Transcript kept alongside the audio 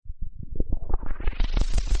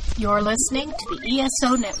You're listening to the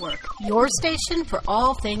ESO Network, your station for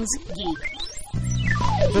all things geek.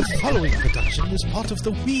 The following production is part of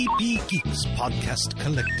the We Be Geeks podcast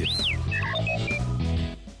collective.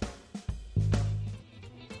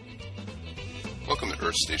 Welcome to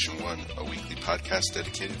Earth Station 1, a weekly podcast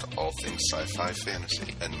dedicated to all things sci-fi,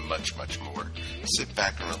 fantasy, and much, much more. Sit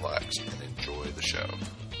back and relax and enjoy the show.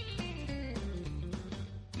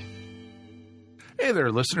 Hey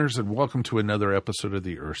there, listeners, and welcome to another episode of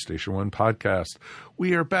the Earth Station 1 podcast.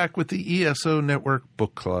 We are back with the ESO Network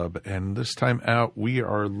Book Club, and this time out we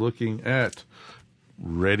are looking at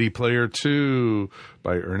Ready Player 2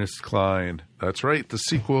 by Ernest Cline. That's right, the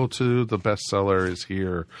sequel to the bestseller is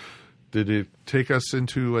here. Did it take us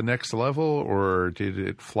into a next level, or did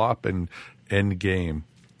it flop and end game?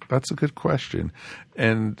 That's a good question.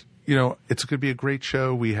 And you know, it's going to be a great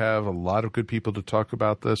show. We have a lot of good people to talk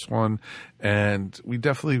about this one, and we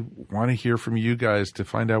definitely want to hear from you guys to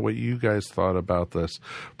find out what you guys thought about this.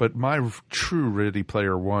 But my true Ready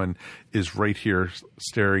Player One is right here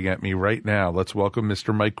staring at me right now. Let's welcome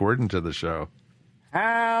Mr. Mike Gordon to the show.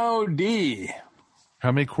 Howdy.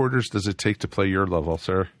 How many quarters does it take to play your level,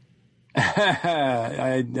 sir?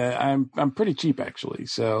 I'm pretty cheap, actually,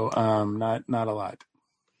 so not a lot.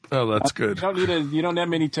 Oh, that's good. You don't have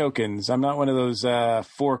many tokens. I'm not one of those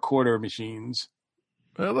 4-quarter machines.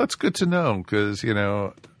 Well, that's good to know because, you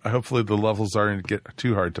know, hopefully the levels aren't get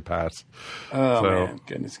too hard to pass. Oh, man.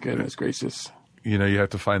 Goodness gracious. You know, you have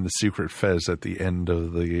to find the secret fez at the end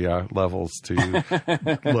of the levels to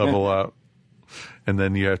level up. And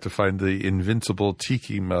then you have to find the invincible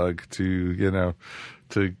tiki mug to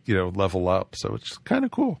level up. So it's kind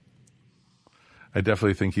of cool. I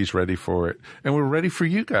definitely think he's ready for it. And we're ready for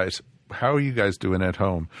you guys. How are you guys doing at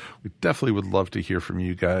home? We definitely would love to hear from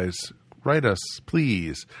you guys. Write us,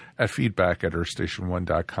 please, at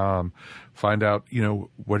feedback@earthstation1.com. Find out, you know,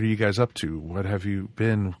 what are you guys up to? What have you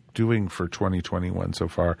been doing for 2021 so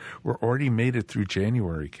far? We're already made it through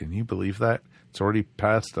January. Can you believe that? It's already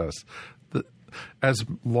past us. As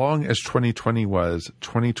long as 2020 was,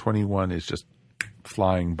 2021 is just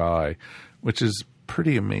flying by, which is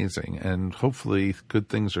pretty amazing, and hopefully good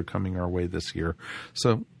things are coming our way this year.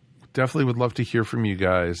 So definitely would love to hear from you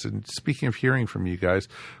guys. And speaking of hearing from you guys,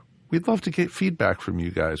 we'd love to get feedback from you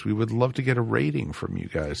guys. We would love to get a rating from you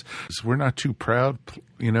guys. So we're not too proud,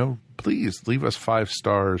 you know, please leave us 5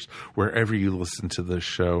 stars wherever you listen to this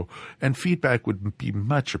show, and feedback would be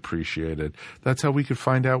much appreciated. That's how we could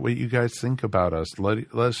find out what you guys think about us.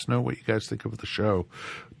 Let us know what you guys think of the show.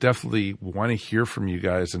 Definitely want to hear from you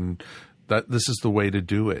guys, and that this is the way to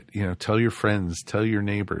do it. You know, tell your friends, tell your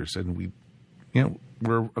neighbors, and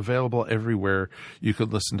we're available everywhere you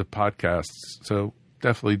could listen to podcasts. So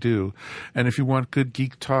definitely do. And if you want good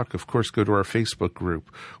geek talk, of course, go to our Facebook group.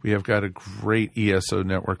 We have got a great ESO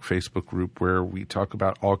Network Facebook group where we talk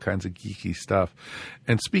about all kinds of geeky stuff.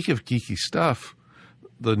 And speaking of geeky stuff,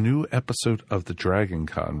 the new episode of the Dragon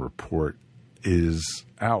Con report is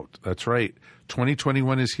out. That's right.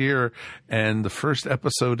 2021 is here, and the first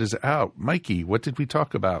episode is out. Mikey, what did we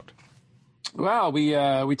talk about? Well, we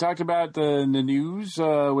talked about the news,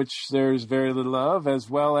 which there's very little of, as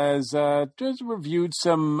well as just reviewed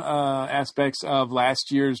some aspects of last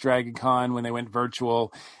year's Dragon Con when they went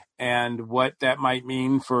virtual, and what that might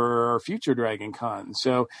mean for future Dragon Con.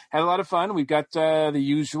 So had a lot of fun. We've got the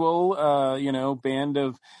usual, band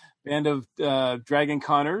of Dragon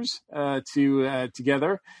Conners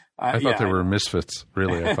together. I thought they were misfits.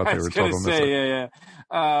 Really, I thought they were total misfits. Yeah.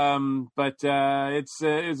 But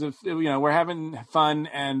we're having fun,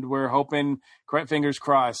 and we're hoping, fingers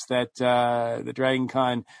crossed, that the Dragon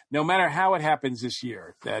Con, no matter how it happens this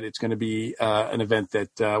year, that it's going to be an event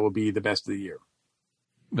that will be the best of the year.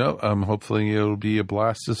 No, hopefully it'll be a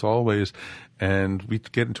blast as always, and we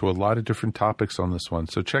get into a lot of different topics on this one.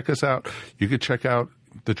 So check us out. You could check out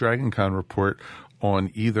the Dragon Con report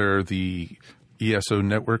on either the ESO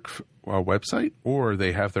Network website, or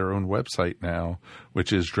they have their own website now,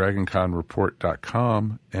 which is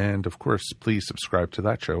dragonconreport.com. And of course, please subscribe to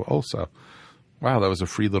that show also. Wow, that was a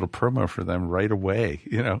free little promo for them right away.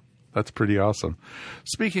 You know, that's pretty awesome.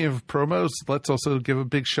 Speaking of promos, let's also give a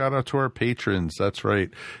big shout out to our patrons. That's right.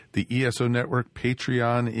 The ESO Network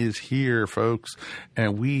Patreon is here, folks.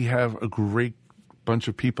 And we have a great bunch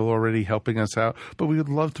of people already helping us out, but we would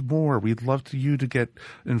love more. We'd love you to get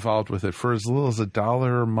involved with it for as little as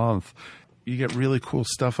 $1 a month. You get really cool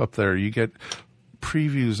stuff up there. You get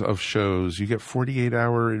previews of shows. You get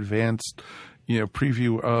 48-hour advanced,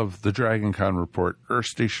 preview of the Dragon Con report, Earth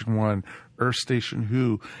Station 1, Earth Station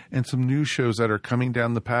Who, and some new shows that are coming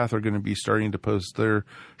down the path are going to be starting to post their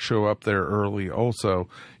show up there early. Also,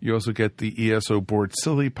 you also get the ESO Board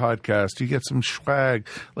Silly podcast. You get some swag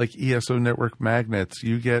like ESO Network magnets.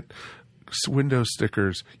 You get window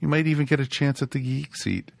stickers. You might even get a chance at the Geek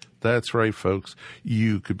Seat. That's right, folks.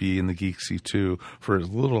 You could be in the Geek Seat too for as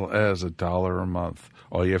little as $1 a month.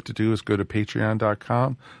 All you have to do is go to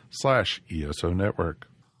patreon.com/ESO Network.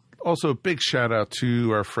 Also, a big shout out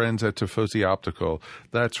to our friends at Tifosi Optical.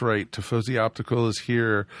 That's right. Tifosi Optical is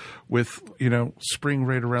here with, spring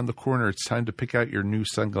right around the corner. It's time to pick out your new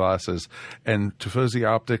sunglasses. And Tifosi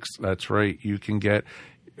Optics, that's right. You can get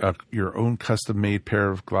your own custom-made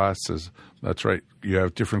pair of glasses. That's right. You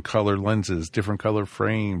have different color lenses, different color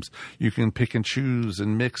frames. You can pick and choose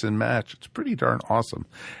and mix and match. It's pretty darn awesome.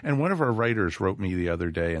 And one of our writers wrote me the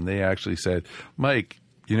other day, and they actually said, Mike,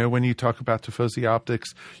 when you talk about Tifosi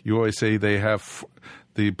Optics, you always say they have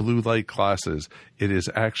the blue light glasses. It is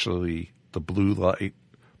actually the blue light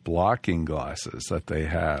blocking glasses that they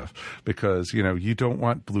have because, you don't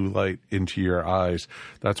want blue light into your eyes.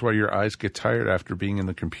 That's why your eyes get tired after being in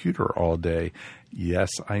the computer all day. Yes,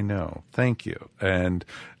 I know. Thank you. And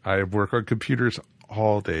I work on computers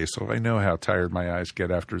all day, so I know how tired my eyes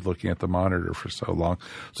get after looking at the monitor for so long.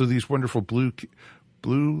 So these wonderful blue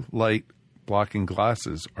light blocking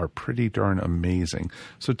glasses are pretty darn amazing.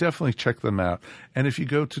 So definitely check them out. And if you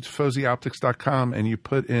go to TifosiOptics.com and you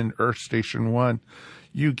put in Earth Station 1,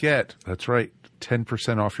 you get, that's right,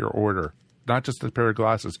 10% off your order. Not just a pair of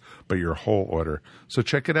glasses, but your whole order. So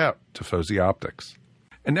check it out, Tifosi Optics.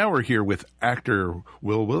 And now we're here with actor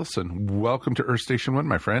Will Wilson. Welcome to Earth Station 1,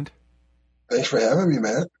 my friend. Thanks for having me,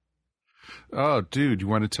 Matt. Oh, dude, you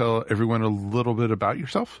want to tell everyone a little bit about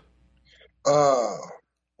yourself?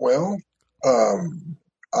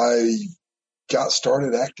 I got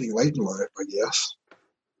started acting late in life, I guess.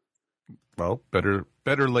 Well, better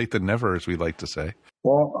late than never, as we like to say.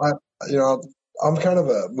 Well, I'm kind of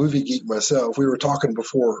a movie geek myself. We were talking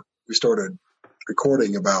before we started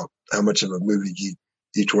recording about how much of a movie geek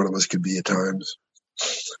each one of us could be at times.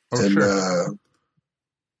 Oh, and sure.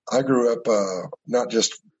 I grew up not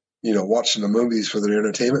just watching the movies for their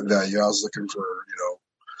entertainment value. I was looking for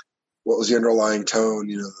what was the underlying tone.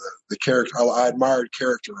 The character. I admired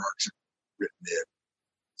character arcs written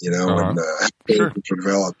in. And how characters were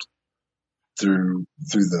developed through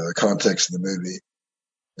the context of the movie,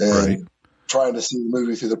 and trying to see the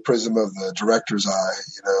movie through the prism of the director's eye,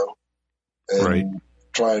 and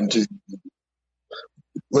trying to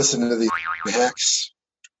listen to the hacks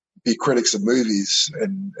be critics of movies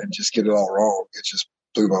and just get it all wrong. It just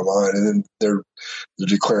blew my mind. And then they're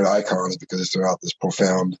declared icons because they're out this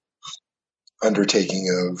profound undertaking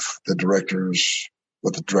of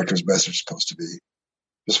what the director's message is supposed to be.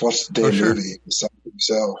 Just watch the damn movie and decide for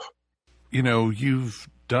yourself.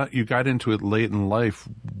 You got into it late in life.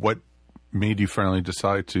 What made you finally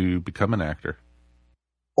decide to become an actor?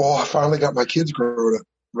 Oh, I finally got my kids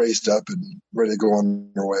raised up and ready to go on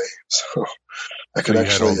their way. So I could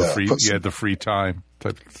actually you had the free time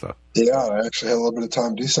type of stuff. Yeah, I actually had a little bit of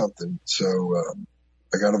time to do something. So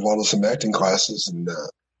I got involved in some acting classes, and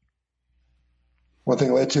one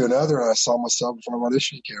thing led to another. I saw myself in front of an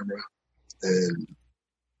audition camera, and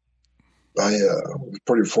I was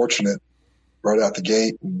pretty fortunate right out the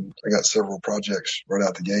gate, and I got several projects right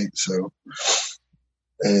out the gate. So,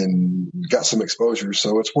 and got some exposure.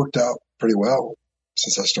 So it's worked out pretty well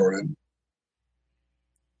since I started.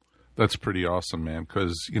 That's pretty awesome, man.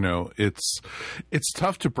 Because it's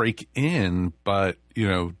tough to break in, but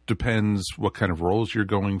depends what kind of roles you're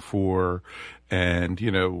going for, and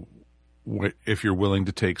if you're willing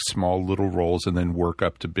to take small little roles and then work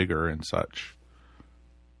up to bigger and such.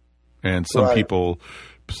 And some people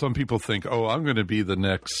think, oh, I'm going to be the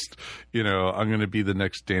next, I'm going to be the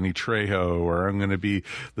next Danny Trejo, or I'm going to be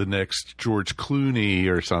the next George Clooney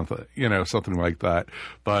or something, something like that.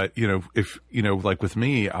 But, if, like with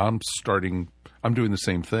me, I'm doing the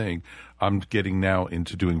same thing. I'm getting now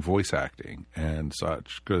into doing voice acting and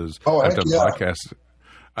such because I've done podcasts.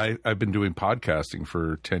 I've been doing podcasting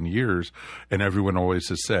for 10 years, and everyone always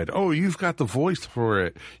has said, oh, you've got the voice for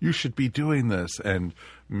it. You should be doing this. And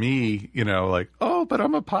me, oh, but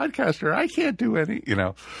I'm a podcaster. I can't do any,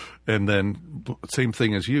 And then same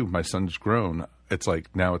thing as you. My son's grown. It's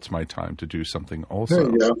like, now it's my time to do something also. There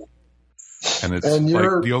you go. And it's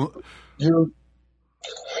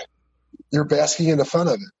you're basking in the fun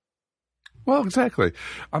of it. Well, exactly.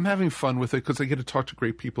 I'm having fun with it because I get to talk to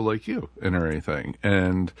great people like you and everything.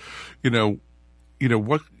 And, where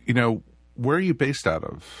are you based out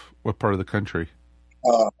of? What part of the country?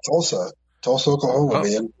 Tulsa, Oklahoma,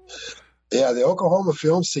 man. Yeah, the Oklahoma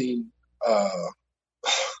film scene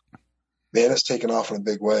man, it's taken off in a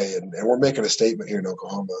big way, and we're making a statement here in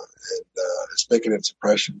Oklahoma, and it's making its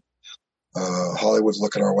impression. Hollywood's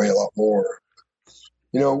looking our way a lot more.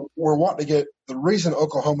 We're wanting to the reason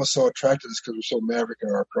Oklahoma's so attractive is because we're so maverick in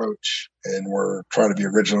our approach, and we're trying to be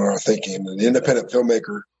original in our thinking. And the independent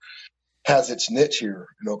filmmaker has its niche here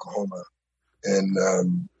in Oklahoma,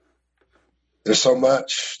 and there's so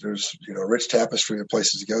much. There's a rich tapestry of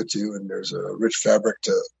places to go to, and there's a rich fabric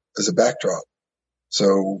as a backdrop.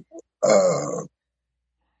 So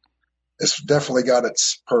it's definitely got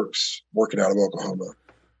its perks working out of Oklahoma.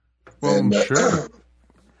 Well, and, I'm sure.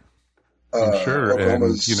 I'm sure,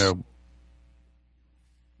 Oklahoma's and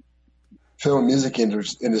film and music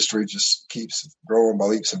industry just keeps growing by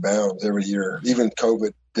leaps and bounds every year. Even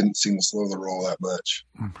COVID didn't seem to slow the roll that much.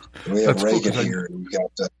 And we have That's Reagan cool, here, and we got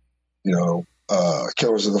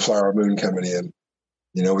Killers of the Flower Moon coming in.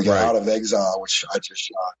 We got Right. Out of Exile, which I just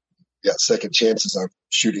shot. We got Second Chances I'm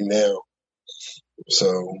shooting now.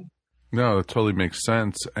 So no, it totally makes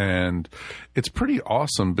sense, and it's pretty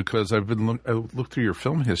awesome because I looked through your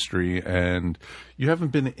film history, and you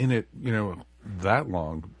haven't been in it, that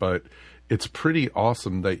long, but it's pretty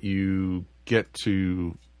awesome that you get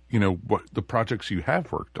to, what the projects you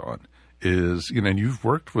have worked on is, and you've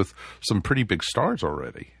worked with some pretty big stars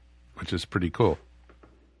already, which is pretty cool.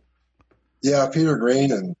 yeah, Peter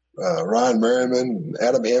Green and Ryan Merriman and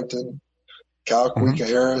Adam Hampton, Kyle Kawika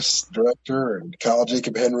Harris, director, and Kyle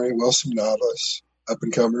Jacob Henry, Wilson Novelist, up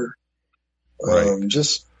and comer. Right. A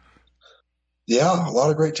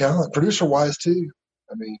lot of great talent. Producer wise too.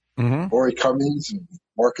 I mean, Lori Cummings and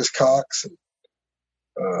Marcus Cox and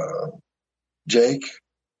Jacob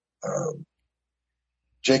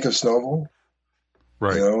Snovel.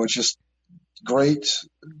 Right. It's just great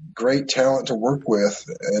talent to work with.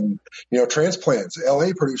 And, transplants,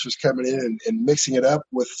 LA producers coming in and mixing it up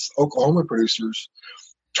with Oklahoma producers,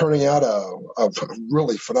 turning out a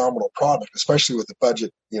really phenomenal product, especially with the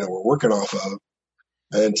budget, we're working off of,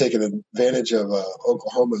 and taking advantage of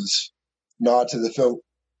Oklahoma's nod to the film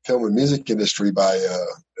and music industry by,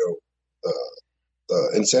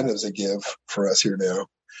 the incentives they give for us here now.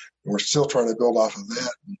 And we're still trying to build off of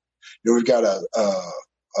that. And, we've got a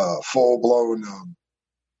full-blown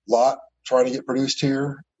lot trying to get produced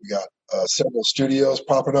here. We got several studios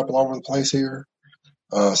popping up all over the place here,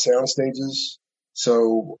 sound stages.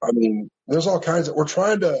 So, I mean, there's all kinds of. We're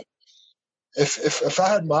trying to. If I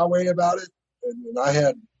had my way about it and I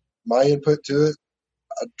had my input to it,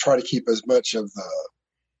 I'd try to keep as much of the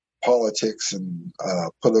politics and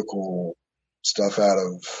political stuff out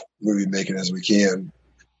of movie making as we can.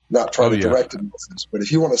 Not trying to direct a message, but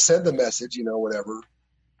if you want to send a message, whatever.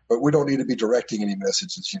 But we don't need to be directing any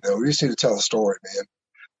messages, We just need to tell a story, man.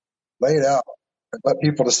 Lay it out and let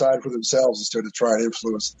people decide for themselves instead of trying to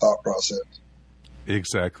influence the thought process.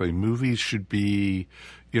 Exactly. Movies should be,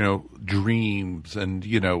 dreams and,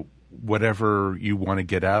 whatever you want to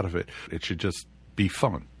get out of it. It should just be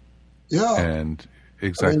fun. Yeah. And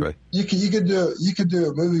exactly. I mean, you could do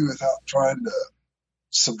a movie without trying to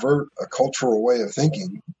subvert a cultural way of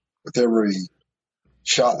thinking with every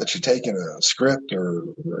shot that you take in a script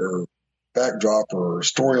or backdrop or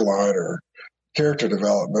storyline or character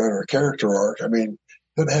development or character arc. I mean,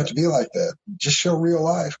 it doesn't have to be like that. Just show real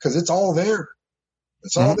life because it's all there.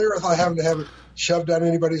 It's all there without having to have it shoved down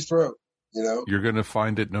anybody's throat. You're going to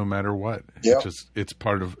find it no matter what. Yep. It's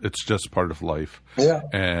just part of life. Yeah.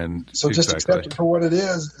 And so just accept it for what it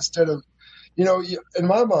is instead of, in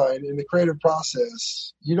my mind, in the creative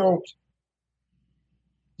process, you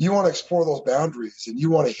want to explore those boundaries and you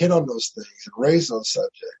want to hit on those things and raise those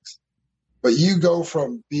subjects. But you go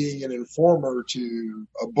from being an informer to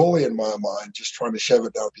a bully in my mind, just trying to shove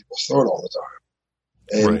it down people's throat all the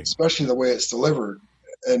time. And especially the way it's delivered.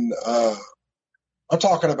 And I'm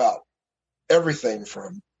talking about everything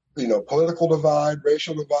from, political divide,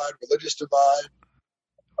 racial divide, religious divide,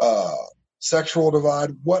 sexual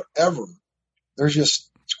divide, whatever. There's just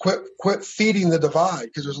quit feeding the divide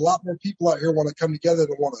because there's a lot more people out here want to come together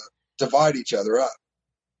than want to divide each other up.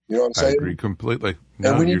 You know what I'm saying? I agree completely.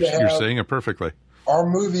 And we need you're saying it perfectly. Our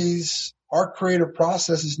movies, our creative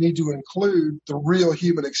processes need to include the real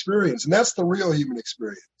human experience, and that's the real human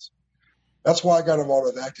experience. That's why I got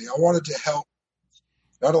involved with acting. I wanted to help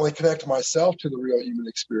not only connect myself to the real human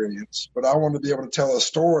experience, but I wanted to be able to tell a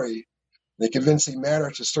story in a convincing manner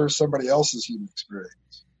to serve somebody else's human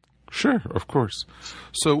experience. Sure, of course.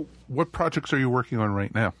 So what projects are you working on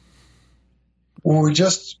right now? Well, we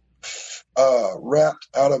just wrapped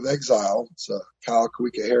Out of Exile. It's Kyle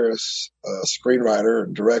Kawika Harris, screenwriter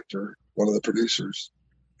and director, one of the producers.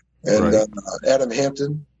 And Adam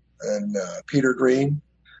Hampton and Peter Green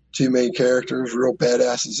two main characters, real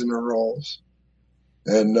badasses in their roles.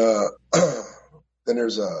 And then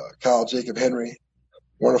there's Kyle Jacob Henry,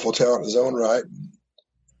 wonderful talent in his own right.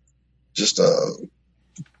 Just a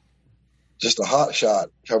hot shot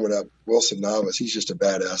coming up. Wilson Navas, he's just a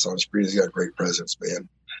badass on screen. He's got a great presence, man.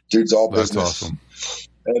 Dude's all That's business. awesome.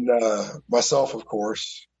 And myself, of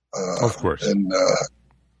course. Of course. And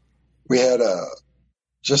we had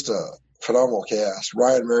just a phenomenal cast.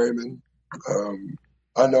 Ryan Merriman.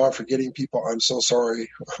 I know I'm forgetting people. I'm so sorry.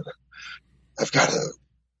 I've got to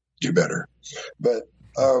do better. But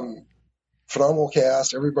phenomenal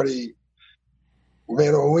cast. Everybody,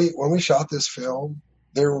 man, when we shot this film,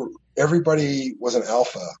 everybody was an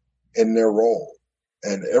alpha in their role,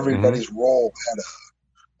 and everybody's role had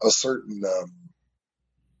a certain,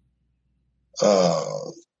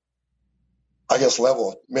 I guess,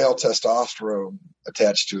 level of male testosterone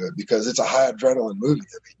attached to it, because it's a high adrenaline movie.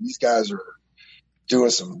 I mean, these guys are doing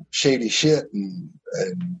some shady shit, and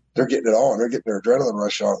they're getting it on. They're getting their adrenaline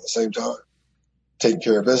rush on at the same time, taking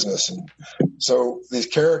care of business. And so these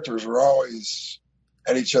characters were always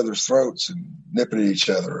at each other's throats and nipping at each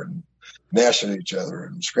other and gnashing at each other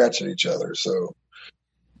and scratching at each other. So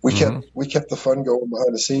we kept the fun going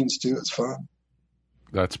behind the scenes too. It's fun.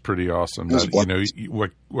 That's pretty awesome.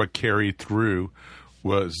 That, what carried through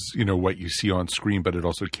was, what you see on screen, but it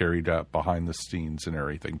also carried out behind the scenes and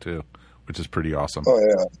everything too, which is pretty awesome. Oh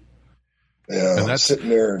yeah. Yeah. And that's sitting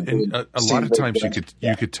there and a lot of times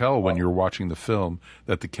you could tell when you're watching the film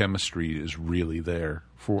that the chemistry is really there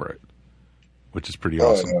for it, which is pretty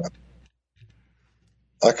awesome. Yeah.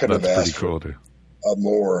 I couldn't have asked cool, for a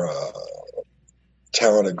more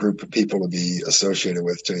talented group of people to be associated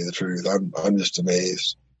with, to tell you the truth. I'm just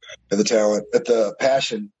amazed at the talent, at the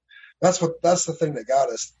passion. That's the thing that got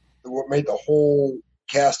us, what made the whole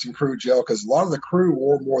cast and crew gel, because a lot of the crew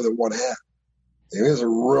wore more than one hat. It was a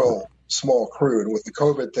real small crew, and with the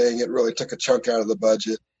COVID thing, it really took a chunk out of the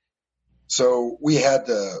budget. So we had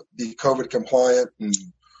to be COVID compliant and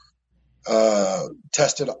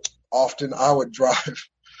tested often. I would drive.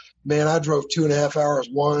 Man, I drove 2.5 hours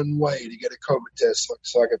one way to get a COVID test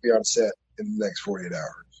so I could be on set in the next 48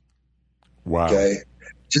 hours. Wow. Okay.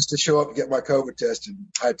 Just to show up and get my COVID test and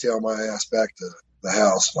hightail my ass back to the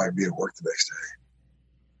house so I could be at work the next day.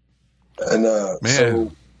 And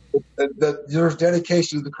so there's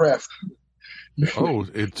dedication to the craft. Oh,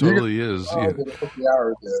 it totally is.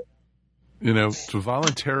 Yeah. To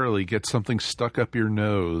voluntarily get something stuck up your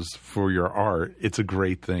nose for your art, it's a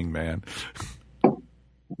great thing, man.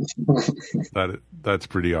 That's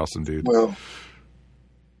pretty awesome, dude. Well,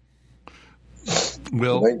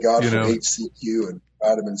 thank God for HCQ and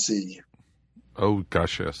vitamin C. Oh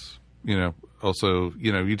gosh, yes. Also,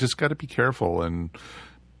 you just got to be careful, and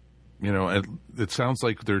it sounds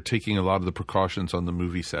like they're taking a lot of the precautions on the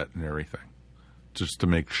movie set and everything, just to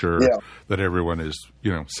make sure that everyone is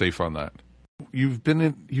safe on that. You've been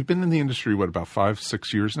in the industry what, about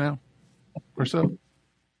 5-6 years now, or so?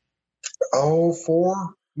 Oh,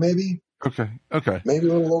 4 maybe. Okay. Maybe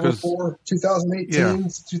a little over 4. 2018. Yeah. I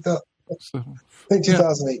think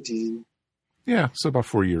 2018. Yeah, so about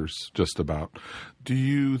 4 years, just about. Do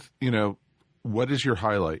you what is your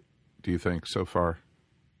highlight, do you think, so far?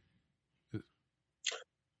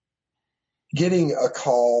 Getting a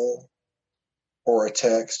call or a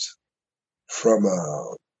text from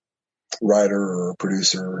a writer or a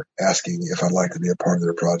producer asking if I'd like to be a part of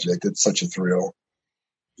their project. It's such a thrill,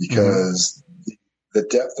 because the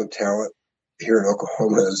depth of talent here in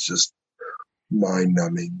Oklahoma is just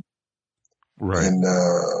mind-numbing. Right. And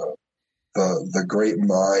the great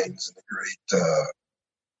minds and the great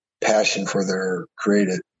passion for their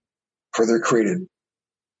created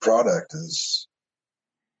product is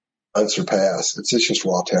unsurpassed. It's just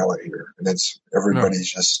raw talent here, and everybody's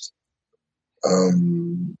just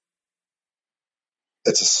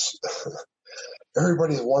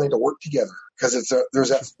everybody's wanting to work together, because there's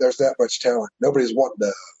that much talent. Nobody's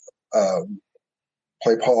wanting to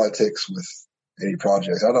play politics with any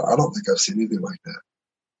projects. I don't think I've seen anything like that.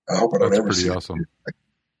 I hope I don't ever see it. That's pretty awesome.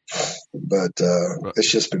 But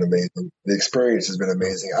it's just been amazing. The experience has been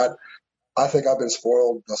amazing. I think I've been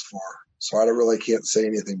spoiled thus far, so I really can't say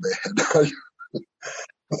anything bad. I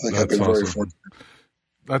think I've been very fortunate.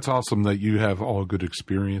 That's awesome that you have all good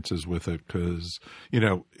experiences with it, because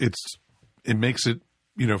it makes it,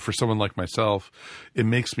 for someone like myself, it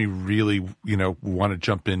makes me really want to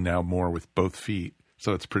jump in now more with both feet.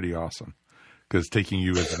 So it's pretty awesome, because taking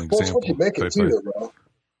you as an example. It's what you make it too, bro.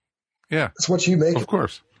 Yeah, it's what you make. Of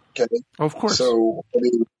course. Okay. Of course. So I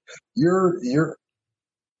mean, you're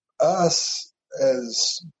us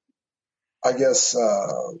as I guess,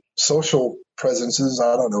 social presences.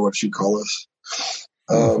 I don't know what you call us.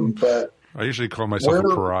 But I usually call myself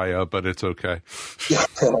a pariah, but it's okay. Yeah,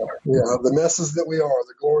 the messes that we are,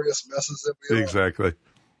 the glorious messes that we are. Exactly.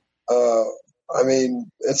 I mean,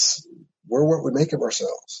 we're what we make of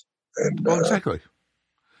ourselves. And, exactly.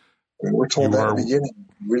 I mean, we're told that at the beginning.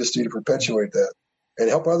 We just need to perpetuate that and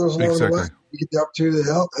help others along the way. We get the opportunity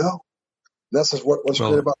to help. And that's just what's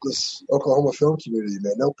great about this Oklahoma film community,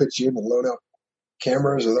 man. They'll pitch in and loan out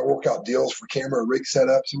cameras, or they'll work out deals for camera rig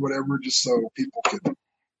setups or whatever, just so people can,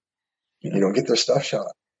 get their stuff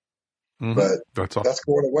shot. Mm-hmm. But that's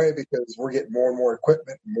going away because we're getting more and more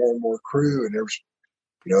equipment, and more crew, and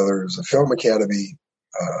there's a film academy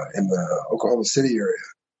in the Oklahoma City area,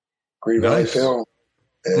 Green Valley Film,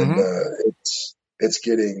 and it's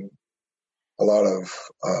getting a lot of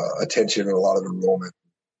attention and a lot of enrollment.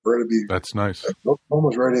 We're going to be. That's nice.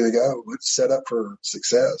 Oklahoma's ready to go. It's set up for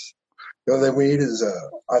success. The only thing we need is,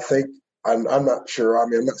 I think, I'm not sure. I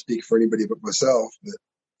mean, I'm not speaking for anybody but myself, but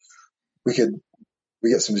we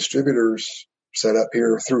get some distributors set up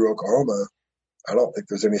here through Oklahoma. I don't think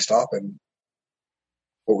there's any stopping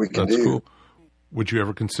what we can do. That's cool. Would you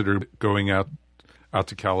ever consider going out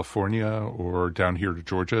to California or down here to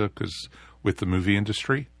Georgia? Because with the movie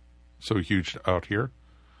industry so huge out here.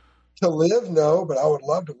 To live, no, but I would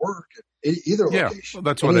love to work at either location. Yeah,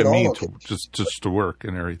 that's what I mean. Just to work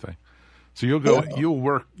and everything. So you'll go. Yeah. You'll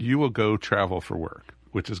work. You will go travel for work,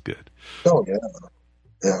 which is good. Oh yeah.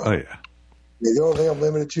 Oh yeah. The only thing I'm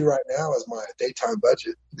limited to right now is my daytime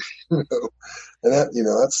budget, and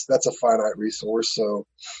that's a finite resource. So,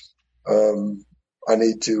 I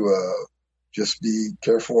need to just be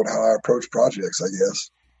careful on how I approach projects, I guess.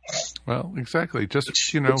 Well, exactly. Just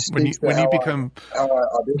when you become how I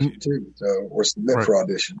audition too, or submit for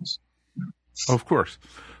auditions. Of course.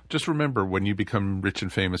 Just remember, when you become rich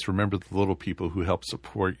and famous, remember the little people who help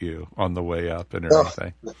support you on the way up and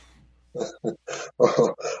everything.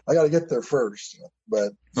 Well, I got to get there first,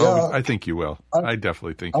 but I think you will. I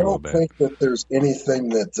definitely think you will. I don't think that there's anything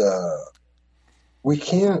that we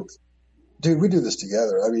can't. Dude, we do this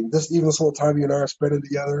together. I mean, this little time you and I are spending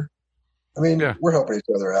together. I mean, we're helping each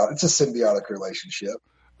other out. It's a symbiotic relationship.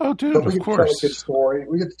 Oh, dude, but we of course. Tell a good story.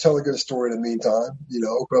 We get to tell a good story in the meantime.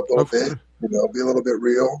 Open up a little bit. Be a little bit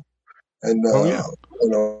real, and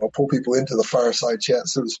pull people into the fireside chat,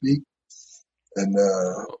 so to speak, and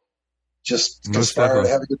just conspire to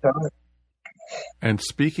have a good time. And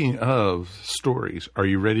speaking of stories, are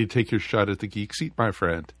you ready to take your shot at the geek seat, my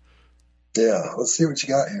friend? Yeah, let's see what you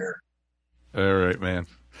got here. All right, man.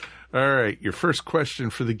 All right, your first question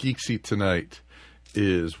for the geek seat tonight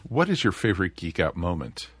is, what is your favorite geek out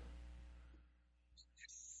moment?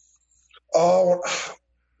 Oh,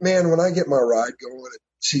 man, when I get my ride going,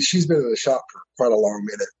 she's been in the shop for quite a long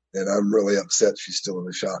minute, and I'm really upset she's still in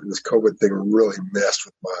the shop. And this COVID thing really messed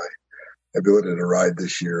with my ability to ride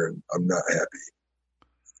this year, and I'm not happy.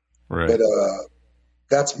 Right. But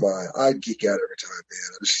I geek out every time,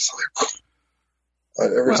 man. I'm just like,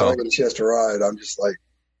 every time I get a chance to ride, I'm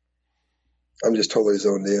just totally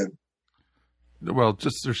zoned in. Well,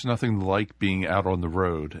 there's nothing like being out on the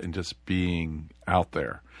road and just being out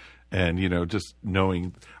there. And, just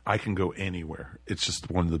knowing I can go anywhere. It's just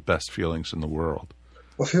one of the best feelings in the world.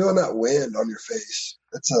 Well, feeling that wind on your face,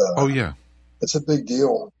 it's a big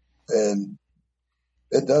deal. And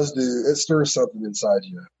it stirs something inside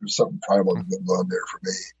you. There's something primal going on there for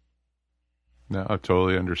me. No, I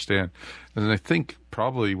totally understand. And I think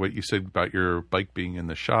probably what you said about your bike being in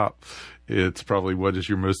the shop, it's probably what is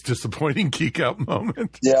your most disappointing geek out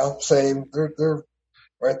moment. Yeah, same. They're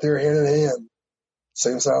right there hand in hand.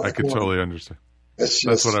 Same side of the I could corner. Totally understand. That's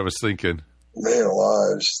what I was thinking. Man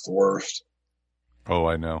alive, it's just the worst. Oh,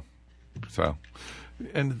 I know. So,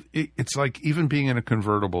 and it's like even being in a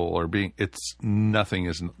convertible or nothing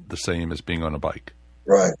isn't the same as being on a bike.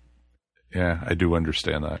 Right. Yeah, I do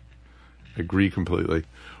understand that. I agree completely.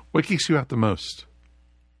 What geeks you out the most?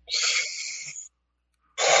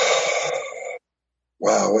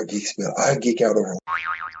 Wow, what geeks me out? I geek out over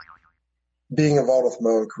being involved with my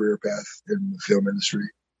own career path in the film industry.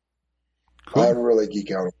 Cool. I really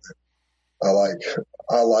geek out on it.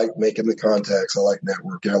 I like making the contacts. I like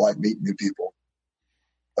networking. I like meeting new people.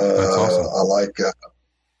 That's awesome.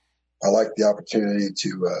 I like the opportunity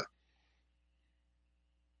to,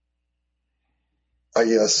 I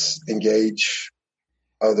guess, engage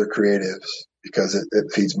other creatives because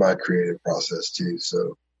it feeds my creative process too.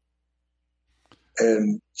 So,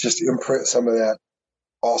 and just imprint some of that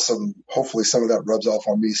awesome. Hopefully some of that rubs off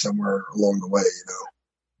on me somewhere along the way,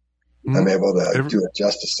 I'm able to do it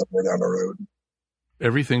justice somewhere down the road.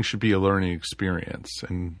 everything should be a learning experience.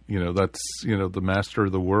 And, that's, the master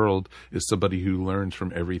of the world is somebody who learns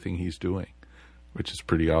from everything he's doing, which is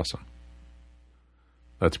pretty awesome.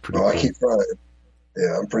 That's pretty cool. I keep trying.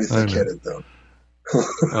 Yeah, I'm pretty thick-headed, though.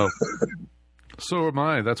 Oh, so am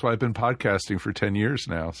I. That's why I've been podcasting for 10 years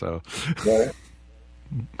now. So, right.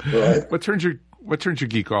 What turns your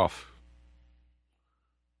geek off?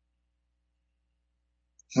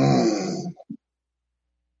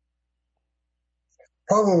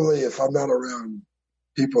 Probably if I'm not around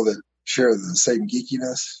people that share the same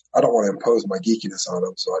geekiness. I don't want to impose my geekiness on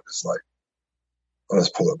them, so I'll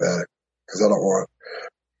just pull it back because I don't want.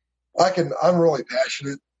 I'm really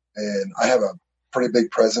passionate, and I have a pretty big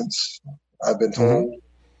presence, I've been told. Mm-hmm.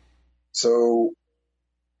 So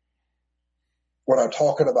when I'm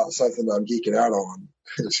talking about something I'm geeking out on,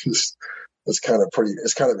 it's kind of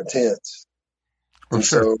intense. And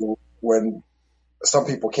sure. So when some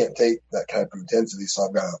people can't take that kind of intensity, so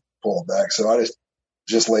I've got to pull it back. So I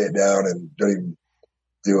just lay it down and don't even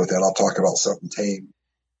deal with that. I'll talk about something tame.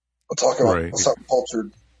 I'll talk about something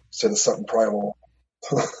cultured instead of something primal.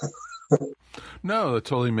 No, that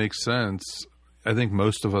totally makes sense. I think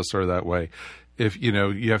most of us are that way. If you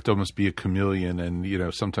have to almost be a chameleon,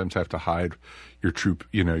 and sometimes have to hide your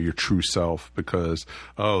true self because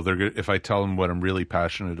if I tell them what I'm really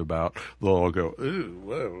passionate about, they'll all go, ooh,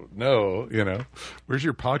 whoa, no, where's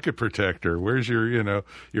your pocket protector? Where's your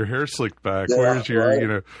your hair slicked back? Yeah, where's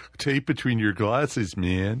your tape between your glasses,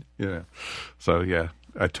 man? So yeah.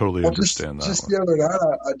 I totally understand that. Just the other night,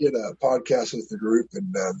 I did a podcast with the group,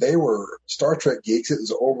 and they were Star Trek geeks. It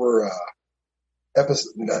was over it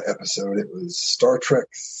was Star Trek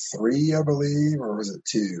 3, I believe, or was it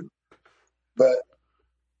 2? But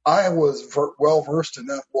I was versed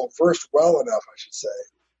enough, I should say,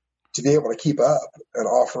 to be able to keep up and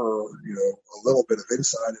offer, a little bit of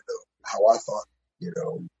insight into how I thought,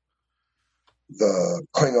 the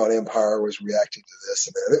Klingon Empire was reacting to this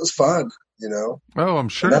and that. It was fun, Oh, I'm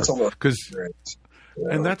sure. And that's a little experience.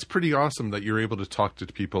 And that's pretty awesome that you're able to talk to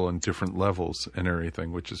people on different levels and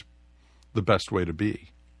everything, which is the best way to be.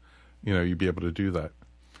 You'd be able to do that.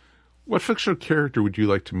 What fictional character would you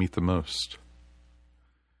like to meet the most?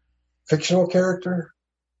 Fictional character?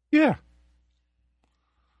 Yeah.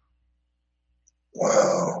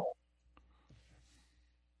 Wow.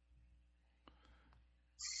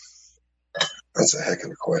 That's a heck of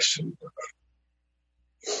a question.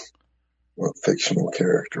 What fictional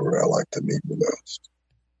character would I like to meet the most?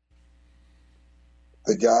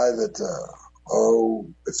 The guy that,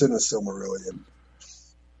 it's in the Silmarillion,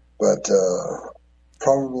 but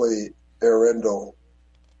probably Arendelle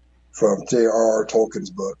from J.R.R. Tolkien's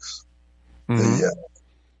books. Mm-hmm.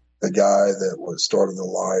 The guy that started the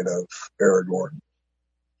line of Aragorn.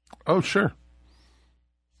 Oh, sure.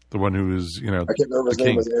 The one who was, I can't remember his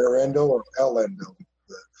name was Arendelle or Elendil.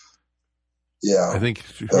 Yeah. I think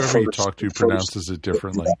whoever you talk to pronounces it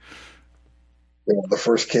differently. The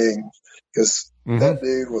first king, because that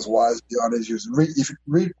dude was wise beyond his years.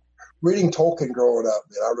 Reading Tolkien growing up,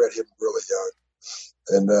 man, I read him really young.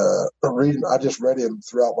 And I just read him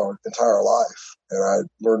throughout my entire life. And I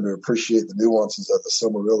learned to appreciate the nuances of the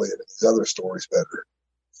Silmarillion and these other stories better.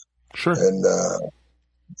 Sure. And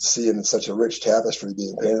seeing such a rich tapestry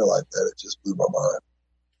being painted like that, it just blew my mind.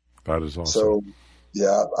 That is awesome. So,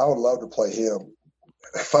 yeah, I would love to play him.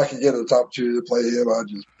 If I could get an opportunity to play him,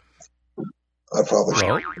 I'd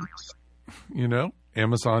probably. Well,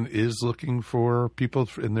 Amazon is looking for people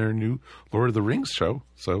in their new Lord of the Rings show,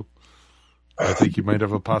 so I think you might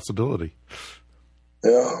have a possibility.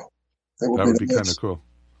 Yeah, that would be kind of cool.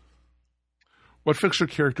 What fictional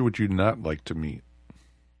character would you not like to meet?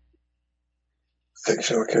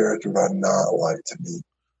 Fictional character would I not like to meet?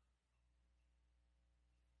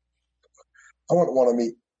 I wouldn't want to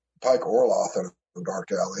meet Pike Orloff in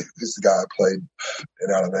Dark Alley. He's the guy I played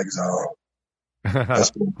in Out of Exile.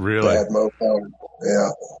 That's really? Bad mofo.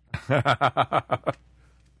 Yeah.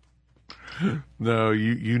 No,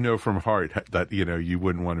 you know from heart that you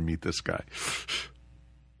wouldn't want to meet this guy.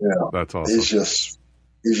 Yeah, that's awesome. He's just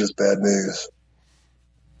bad news.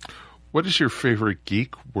 What is your favorite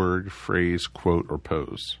geek word, phrase, quote, or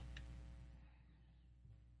pose?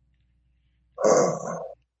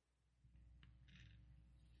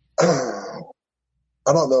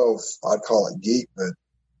 I don't know if I'd call it geek, but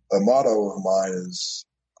a motto of mine is,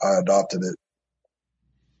 I adopted it,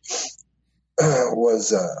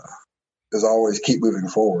 is always keep moving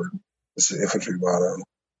forward. It's the infantry motto.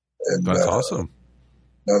 And, that's awesome.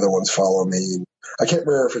 The other ones follow me. I can't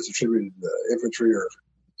remember if it's attributed to the infantry or if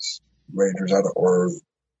it's Rangers. I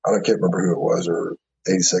can't remember who it was, or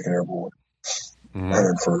 82nd Airborne,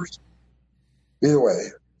 101st. either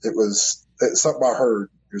way, it's something I heard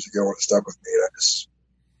years ago and it stuck with me, and I just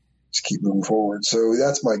keep moving forward. So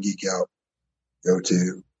that's my geek out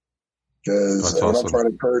go-to. Because when I'm trying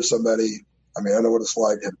to encourage somebody, I mean, I know what it's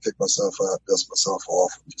like to pick myself up, dust myself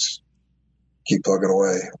off, and just keep plugging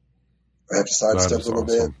away. I have to sidestep a little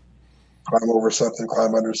bit, climb over something,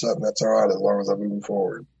 climb under something. That's all right as long as I'm moving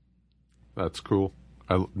forward. That's cool.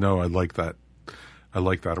 I like that. I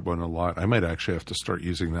like that one a lot. I might actually have to start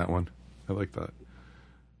using that one. I like that.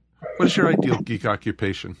 What is your ideal geek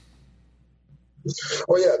occupation?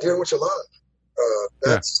 Well, yeah, doing what you love.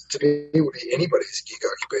 That's to me would be anybody's geek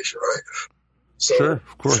occupation, right? So sure,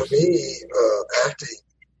 of course. For me, acting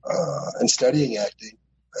and studying acting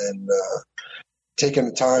and taking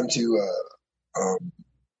the time to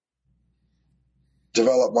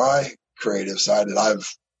develop my creative side that I've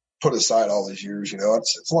put aside all these years,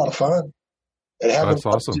 it's a lot of fun. And that's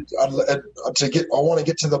awesome. I want to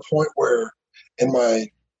get to the point where in my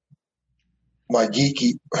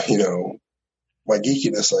geeky, my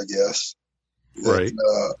geekiness, I guess. Right.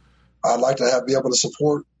 I'd like to be able to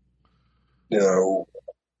support,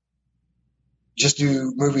 just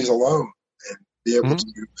do movies alone and be able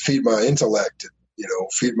to feed my intellect and,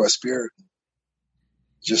 feed my spirit.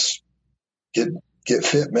 Just get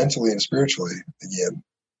fit mentally and spiritually again.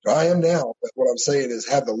 I am now, but what I'm saying is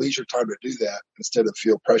have the leisure time to do that instead of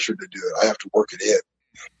feel pressured to do it. I have to work it in.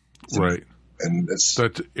 Right. And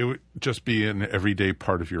it would just be an everyday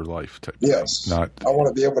part of your life type. Yes. I want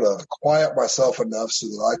to be able to quiet myself enough so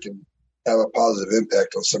that I can have a positive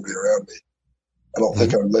impact on somebody around me. I don't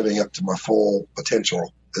think I'm living up to my full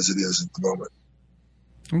potential as it is at the moment.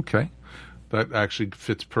 Okay. That actually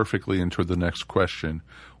fits perfectly into the next question.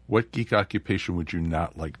 What geek occupation would you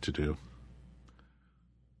not like to do?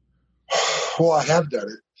 Well, I have done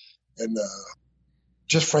it. And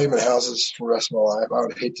just framing houses for the rest of my life. I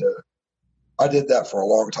would hate to. I did that for a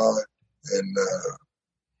long time, and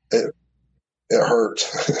it hurt.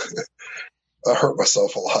 I hurt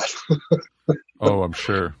myself a lot. Oh, I'm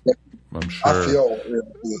sure. I feel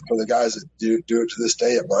for the guys that do it to this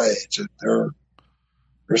day at my age, they're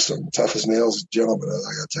some tough as nails gentlemen.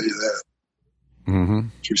 I got to tell you that. Mm-hmm.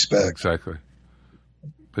 Respect. Exactly.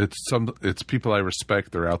 It's people I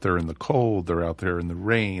respect. They're out there in the cold. They're out there in the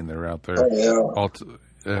rain. They're out there. Oh,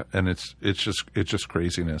 yeah. And it's just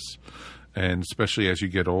craziness. And especially as you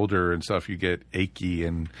get older and stuff, you get achy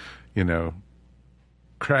and,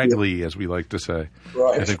 craggly, as we like to say.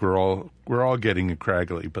 Right. I think we're all getting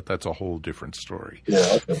craggly, but that's a whole different story.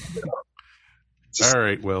 Yeah. All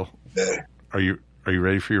right, Will. Yeah. Are you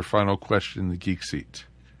ready for your final question in the Geek Seat?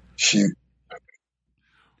 Shoot.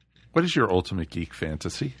 What is your ultimate geek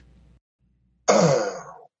fantasy?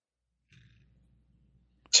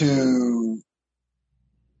 To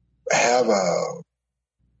have a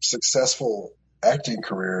successful acting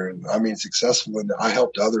career, and I mean successful, and I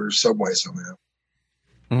helped others some way somehow.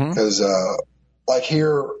 Because like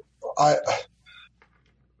here, I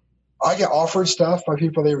get offered stuff by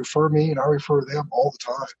people. They refer me, and I refer them all the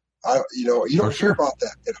time. You don't hear about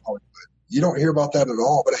that in Hollywood. You don't hear about that at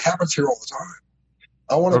all, but it happens here all the time.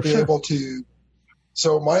 I want to be able to.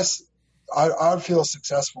 So I'd feel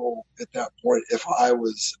successful at that point if I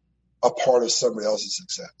was a part of somebody else's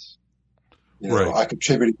success. I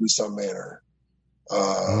contributed in some manner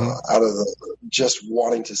out of just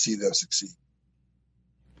wanting to see them succeed.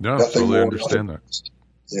 No, I totally understand that.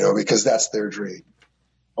 Because that's their dream.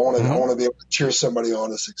 I want to be able to cheer somebody on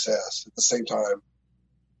to success. At the same time,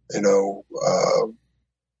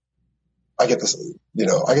 I get this.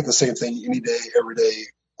 I get the same thing any day, every day,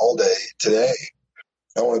 all day, today.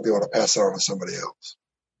 I want to be able to pass it on to somebody else.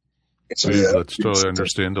 So that's totally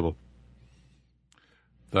understandable.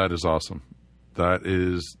 That is awesome. That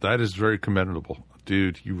is very commendable.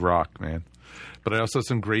 Dude, you rock, man. But I also have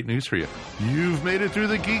some great news for you. You've made it through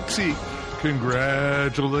the Geek Seat.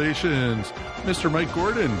 Congratulations, Mr. Mike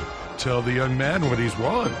Gordon. Tell the young man what he's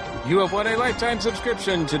won. You have won a lifetime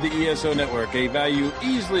subscription to the ESO network, a value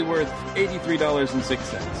easily worth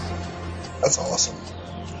 $83.06. That's awesome.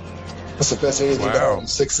 That's the best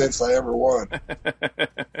 $83.06 I ever won.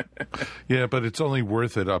 Yeah, but it's only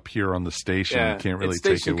worth it up here on the station. You can't really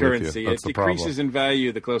take it currency. with you. That's it decreases in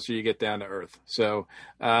value the closer you get down to Earth. So,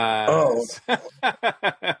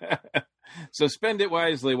 so spend it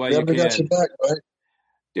wisely while you can. Got your back, right?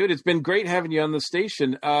 Dude, it's been great having you on the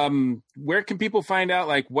station. Where can people find out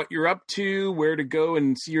what you're up to, where to go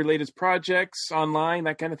and see your latest projects online,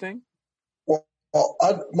 that kind of thing? Well,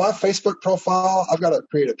 my Facebook profile, I've got to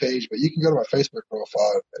create a page, but you can go to my Facebook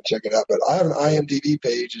profile and check it out. But I have an IMDb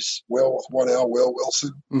page. It's Will with one L, Will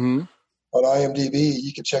Wilson. Mm-hmm. On IMDb,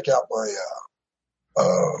 you can check out my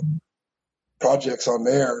projects on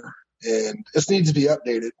there, and it needs to be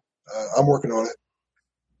updated. I'm working on it.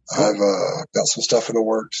 I've got some stuff in the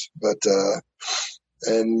works, but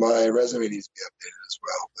and my resume needs to be updated as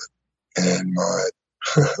well. And my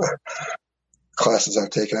classes I've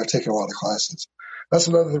taken a lot of classes. That's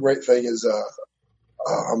another great thing is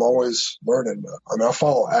I'm always learning. I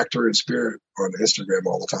follow Actor in Spirit on Instagram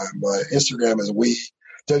all the time. My Instagram is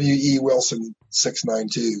W.E. Wilson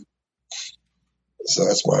 692. So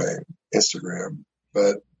that's my Instagram.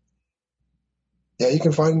 But yeah, you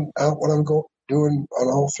can find out what I'm doing on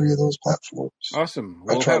all three of those platforms. Awesome.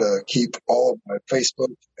 I try to keep all of my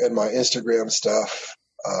Facebook and my Instagram stuff,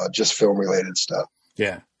 just film related stuff.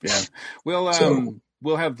 Yeah.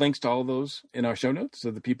 We'll have links to all those in our show notes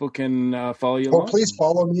so that people can follow you along. Please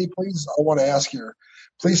follow me. Please, I want to ask you,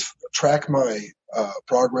 please track my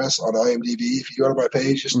progress on IMDb. If you go to my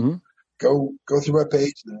page, just go through my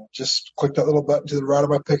page and just click that little button to the right of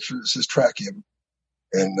my picture that says track him.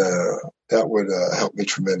 And that would help me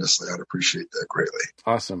tremendously. I'd appreciate that greatly.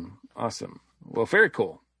 Awesome. Well, very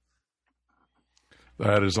cool.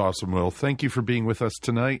 That is awesome, Will. Thank you for being with us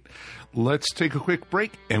tonight. Let's take a quick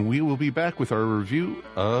break, and we will be back with our review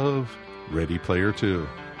of Ready Player 2.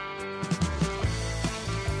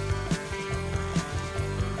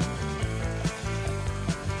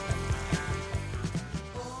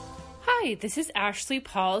 Hi, this is Ashley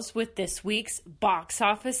Pauls with this week's Box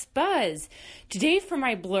Office Buzz. Today for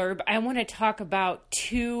my blurb, I want to talk about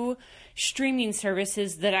 2 streaming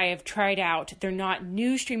services that I have tried out. They're not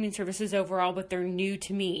new streaming services overall, but they're new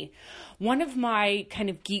to me. One of my kind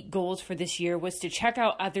of geek goals for this year was to check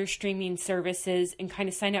out other streaming services and kind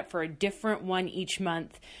of sign up for a different one each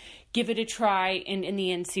month. Give it a try, and in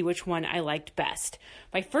the end, see which one I liked best.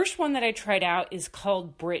 My first one that I tried out is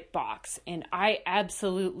called BritBox, and I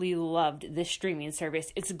absolutely loved this streaming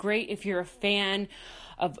service. It's great if you're a fan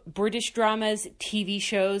of British dramas, TV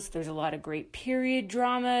shows. There's a lot of great period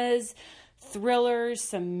dramas, thrillers,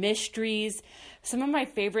 some mysteries. Some of my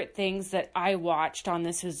favorite things that I watched on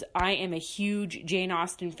this is I am a huge Jane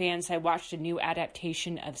Austen fan, so I watched a new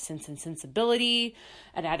adaptation of Sense and Sensibility,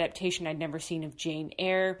 an adaptation I'd never seen of Jane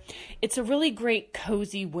Eyre. It's a really great,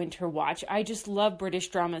 cozy winter watch. I just love British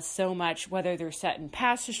dramas so much, whether they're set in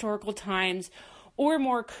past historical times or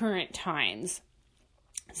more current times.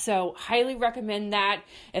 So highly recommend that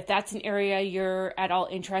if that's an area you're at all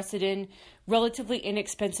interested in. Relatively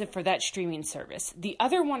inexpensive for that streaming service. The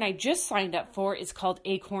other one I just signed up for is called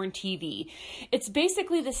Acorn TV. It's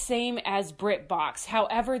basically the same as BritBox.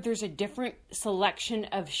 However, there's a different selection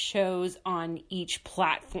of shows on each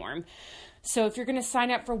platform. So if you're going to sign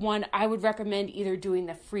up for one, I would recommend either doing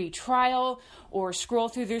the free trial or scroll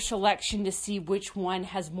through their selection to see which one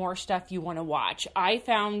has more stuff you want to watch. I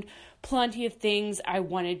found plenty of things I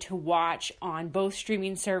wanted to watch on both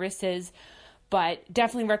streaming services, but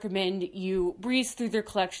definitely recommend you breeze through their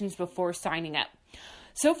collections before signing up.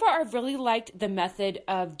 So far, I've really liked the method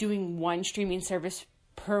of doing one streaming service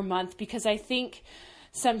per month because I think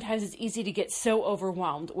sometimes it's easy to get so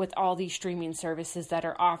overwhelmed with all these streaming services that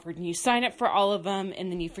are offered, and you sign up for all of them and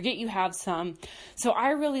then you forget you have some. So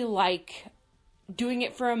I really like doing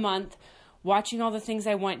it for a month, watching all the things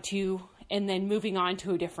I want to, and then moving on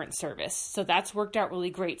to a different service. So that's worked out really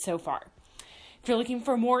great so far. If you're looking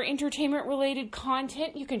for more entertainment-related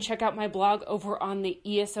content, you can check out my blog over on the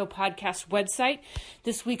ESO podcast website.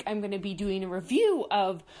 This week, I'm going to be doing a review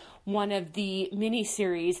of one of the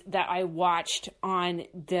mini-series that I watched on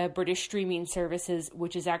the British streaming services,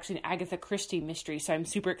 which is actually an Agatha Christie mystery. So I'm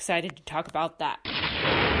super excited to talk about that.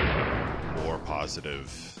 More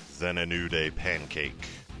positive than a New Day pancake.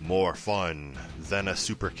 More fun than a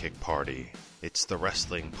super kick party. It's the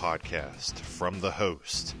wrestling podcast from the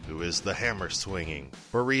host, who is the hammer swinging,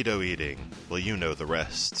 burrito eating, well, you know the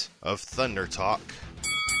rest, of Thunder Talk,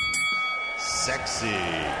 Sexy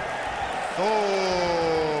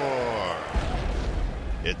Thor.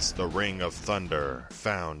 It's the Ring of Thunder,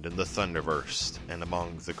 found in the Thunderverse and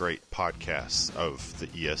among the great podcasts of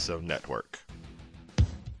the ESO network.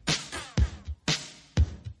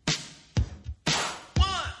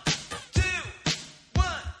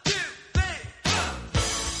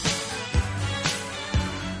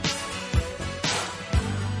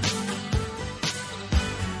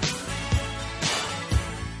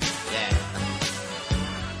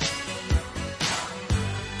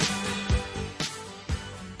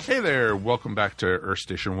 Hey there, welcome back to Earth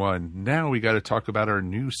Station 1. Now we got to talk about our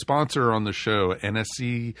new sponsor on the show,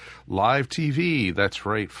 NSC Live TV. That's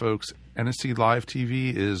right, folks. NSC Live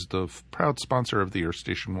TV is the proud sponsor of the Earth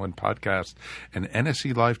Station 1 podcast, and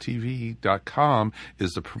NSCLiveTV.com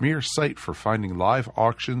is the premier site for finding live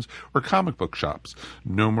auctions or comic book shops.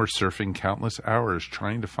 No more surfing countless hours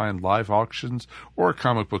trying to find live auctions or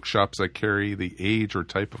comic book shops that carry the age or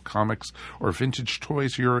type of comics or vintage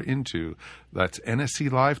toys you're into. That's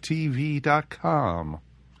NSCLiveTV.com.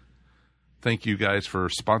 Thank you guys for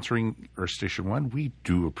sponsoring Earth Station 1. We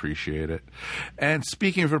do appreciate it. And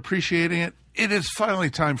speaking of appreciating it, it is finally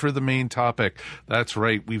time for the main topic. That's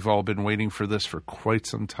right. We've all been waiting for this for quite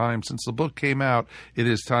some time. Since the book came out, it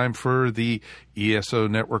is time for the ESO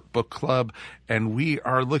Network Book Club. And we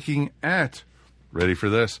are looking at, ready for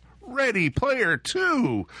this, Ready Player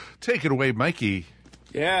 2. Take it away, Mikey.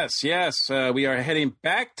 Yes. We are heading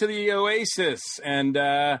back to the Oasis, and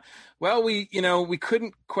we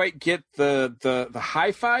couldn't quite get the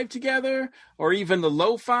high five together, or even the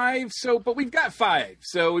low five. But we've got five.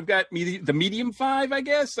 So we've got the medium five, I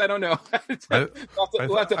guess. I don't know. I thought we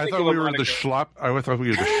were the sloppy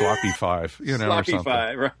five, sloppy or something.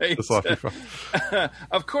 Five, right? The sloppy five.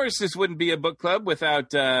 Of course, this wouldn't be a book club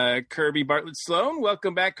without Kirby Bartlett Sloan.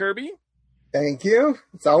 Welcome back, Kirby. Thank you.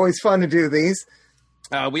 It's always fun to do these.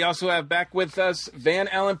 We also have back with us Van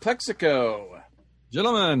Allen Plexico.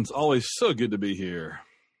 Gentlemen, it's always so good to be here.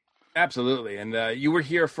 Absolutely. And you were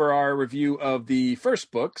here for our review of the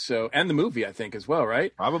first book, and the movie, I think, as well,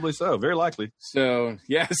 right? Probably so. Very likely. So,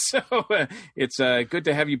 yeah. It's good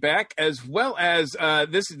to have you back, as well as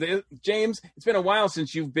James. It's been a while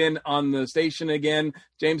since you've been on the station again.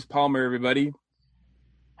 James Palmer, everybody.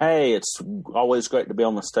 Hey, it's always great to be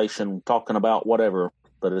on the station talking about whatever,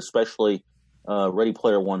 but especially Ready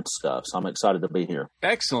Player One stuff. So I'm excited to be here.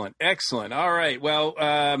 Excellent. All right. Well,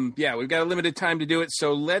 we've got a limited time to do it.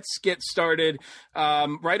 So let's get started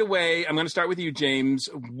right away. I'm going to start with you, James.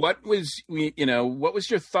 What was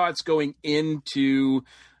your thoughts going into,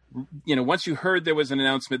 once you heard there was an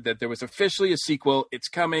announcement that there was officially a sequel, it's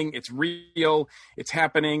coming, it's real, it's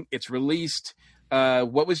happening, it's released.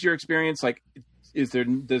 What was your experience like? Does there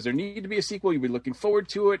need to be a sequel? You were looking forward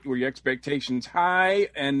to it? Were your expectations high?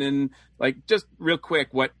 And then, just real quick,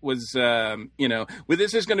 what was,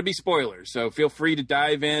 this is going to be spoilers, so feel free to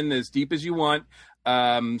dive in as deep as you want.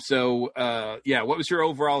 What was your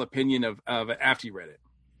overall opinion of after you read it?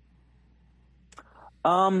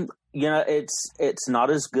 It's not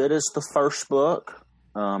as good as the first book.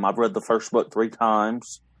 I've read the first book 3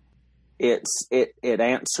 times. It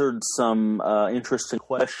answered some interesting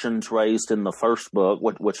questions raised in the first book,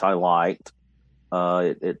 which I liked.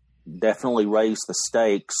 It definitely raised the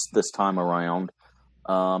stakes this time around.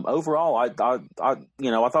 Overall, I thought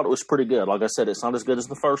it was pretty good. Like I said, it's not as good as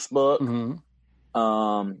the first book. Mm-hmm.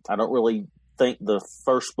 I don't really think the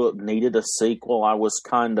first book needed a sequel. I was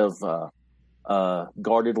kind of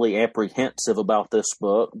guardedly apprehensive about this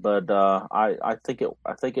book, but I think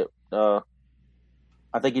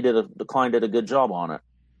Klein did a good job on it.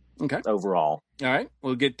 Okay. Overall. All right.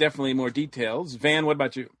 We'll get definitely more details. Van, what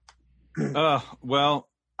about you? Well,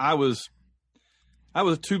 I was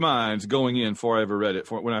of two minds going in before I ever read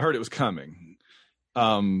it. When I heard it was coming.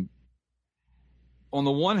 On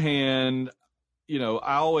the one hand,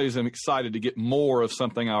 I always am excited to get more of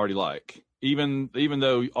something I already like. Even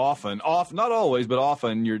though not always, but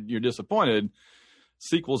often you're disappointed.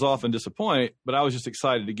 Sequels often disappoint, but I was just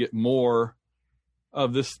excited to get more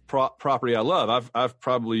of this property I love. I've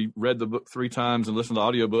probably read the book 3 times and listened to the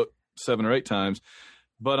audiobook 7 or 8 times.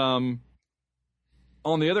 But on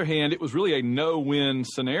the other hand, it was really a no-win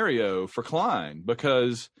scenario for Klein,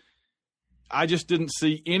 because I just didn't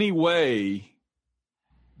see any way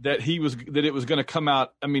that it was going to come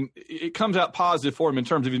out. I mean, it comes out positive for him in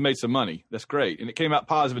terms of he's made some money. That's great. And it came out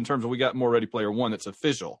positive in terms of we got more Ready Player One that's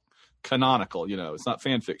official, canonical, it's not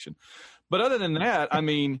fan fiction. But other than that, I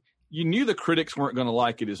mean, you knew the critics weren't going to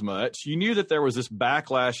like it as much. You knew that there was this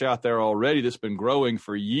backlash out there already that's been growing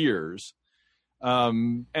for years.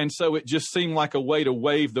 And so it just seemed like a way to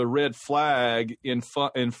wave the red flag in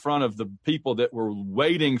front of the people that were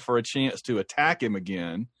waiting for a chance to attack him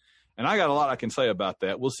again. And I got a lot I can say about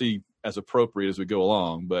that. We'll see as appropriate as we go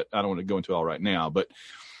along, but I don't want to go into it all right now. But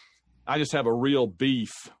I just have a real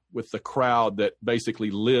beef with the crowd that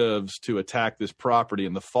basically lives to attack this property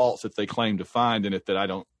and the faults that they claim to find in it that I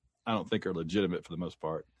don't think are legitimate for the most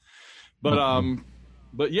part.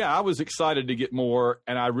 But yeah, I was excited to get more,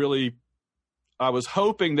 and I was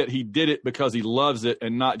hoping that he did it because he loves it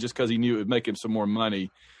and not just because he knew it would make him some more money.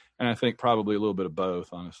 And I think probably a little bit of both,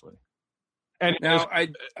 honestly. And now, as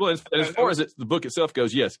far as the book itself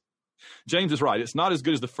goes, yes, James is right. It's not as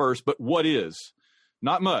good as the first, but what is?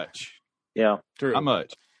 Not much. Yeah, true. Not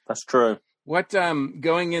much. That's true. What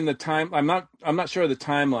going in the time? I'm not sure of the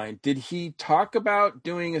timeline. Did he talk about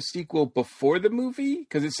doing a sequel before the movie?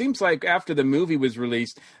 Because it seems like after the movie was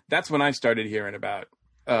released, that's when I started hearing about.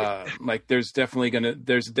 Like there's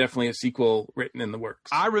definitely a sequel written in the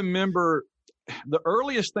works. I remember the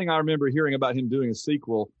earliest thing I remember hearing about him doing a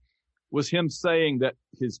sequel was him saying that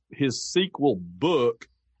his sequel book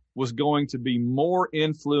was going to be more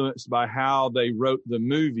influenced by how they wrote the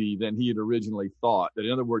movie than he had originally thought. That,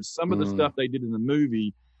 in other words, some of the stuff they did in the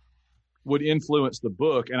movie would influence the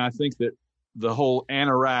book. And I think that the whole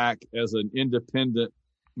Anorak as an independent,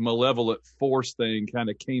 malevolent force thing kind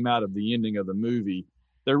of came out of the ending of the movie.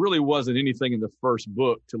 There really wasn't anything in the first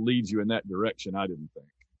book to lead you in that direction, I didn't think.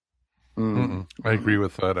 I agree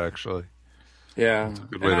with that, actually. Yeah.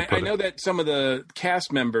 And I know that some of the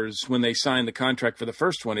cast members, when they signed the contract for the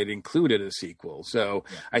first one, it included a sequel. So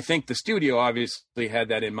I think the studio obviously had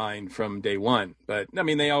that in mind from day one. But, I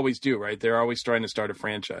mean, they always do, right? They're always trying to start a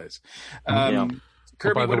franchise. Kirby,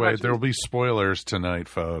 by the way, there will be spoilers tonight,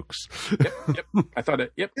 folks. Yep. I thought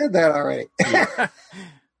it. Yep. Did that already.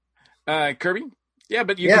 Kirby? Yeah,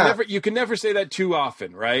 but you can never say that too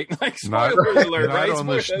often, right? Like, spoiler alert, right?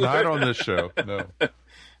 Not on this show, no.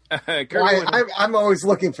 I'm always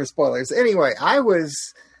looking for spoilers. Anyway, I was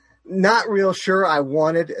not real sure I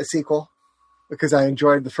wanted a sequel because I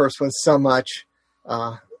enjoyed the first one so much.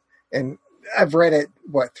 And I've read it,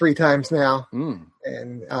 3 times now. And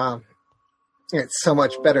it's so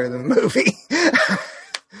much better than the movie.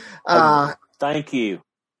 Thank you.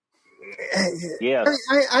 Yeah,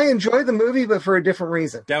 I enjoy the movie, but for a different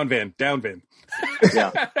reason. Down Van.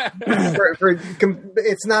 Yeah,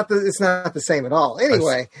 it's not the same at all.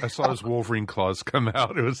 Anyway, I saw his Wolverine claws come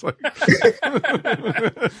out. It was like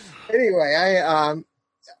anyway,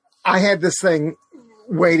 I had this thing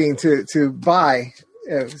waiting to buy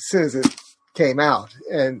as soon as it came out,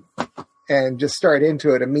 and just start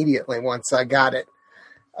into it immediately once I got it.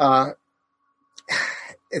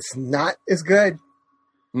 It's not as good.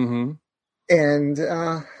 Mm-hmm. And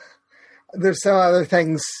there's some other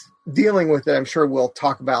things dealing with it I'm sure we'll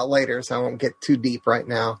talk about later, so I won't get too deep right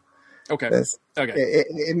now. Okay. Okay.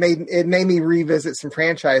 It made me revisit some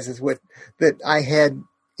franchises that I had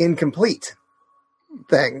incomplete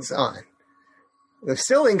things on. They're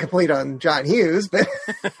still incomplete on John Hughes, but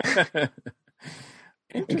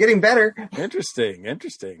getting better.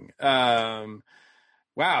 Interesting.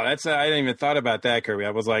 Wow, that's I didn't even thought about that, Kirby.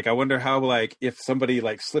 I was like, I wonder how, like, if somebody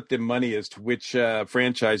like slipped him money as to which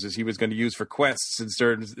franchises he was going to use for quests in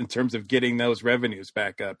terms of getting those revenues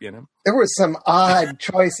back up. You know, there were some odd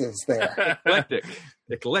choices there.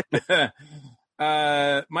 Eclectic.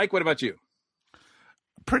 Mike, what about you?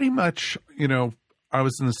 Pretty much, I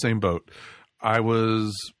was in the same boat. I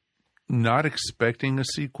was not expecting a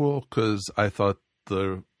sequel because I thought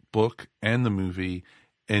the book and the movie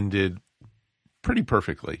ended pretty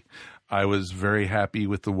perfectly. I was very happy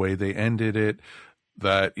with the way they ended it,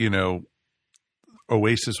 that,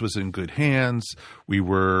 Oasis was in good hands. We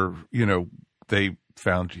were, they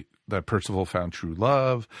found that Percival found true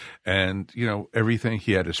love and, everything.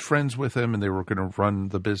 He had his friends with him and they were going to run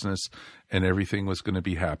the business and everything was going to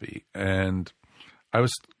be happy. And I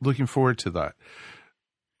was looking forward to that.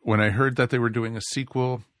 When I heard that they were doing a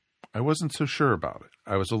sequel, I wasn't so sure about it.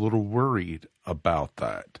 I was a little worried about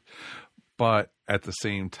that. But at the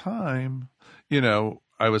same time,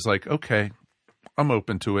 I was like, okay, I'm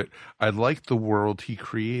open to it. I liked the world he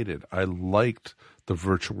created. I liked the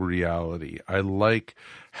virtual reality. I like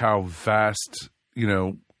how vast,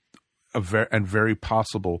 and very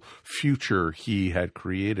possible future he had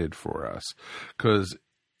created for us. Because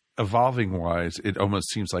evolving wise, it almost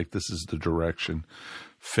seems like this is the direction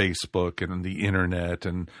Facebook and the internet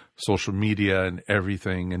and social media and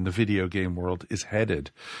everything in the video game world is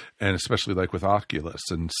headed. And especially like with Oculus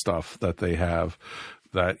and stuff that they have,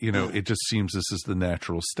 that, it just seems this is the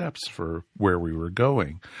natural steps for where we were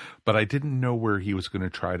going. But I didn't know where he was going to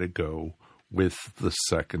try to go with the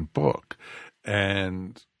second book.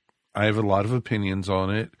 And I have a lot of opinions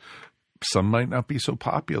on it. Some might not be so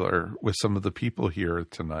popular with some of the people here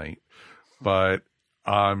tonight, but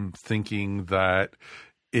I'm thinking that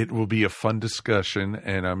it will be a fun discussion,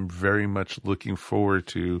 and I'm very much looking forward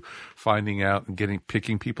to finding out and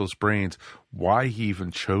picking people's brains why he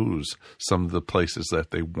even chose some of the places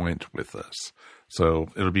that they went with us. So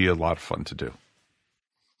it'll be a lot of fun to do.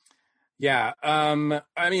 Yeah. I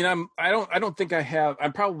mean, I don't think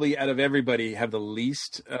I'm probably out of everybody have the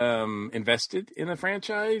least invested in the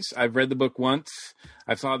franchise. I've read the book once.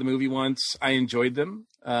 I saw the movie once. I enjoyed them.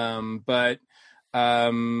 But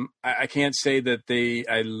I can't say that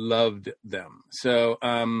I loved them. So,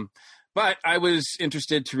 But I was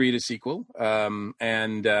interested to read a sequel,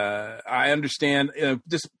 and I understand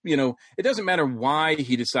this. It doesn't matter why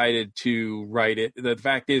he decided to write it. The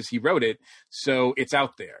fact is, he wrote it, so it's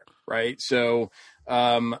out there, right? So,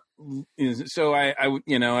 reading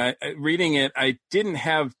it, I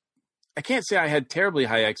can't say I had terribly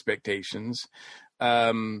high expectations,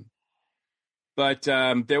 but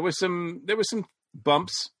there was some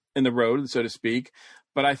bumps in the road, so to speak.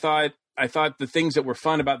 But I thought the things that were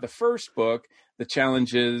fun about the first book, the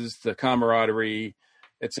challenges, the camaraderie,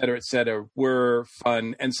 et cetera, were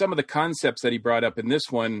fun. And some of the concepts that he brought up in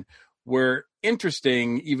this one were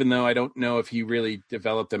interesting, even though I don't know if he really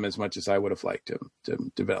developed them as much as I would have liked him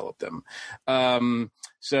to develop them. Let's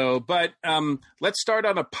start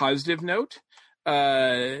on a positive note.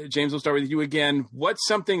 James, we'll start with you again. What's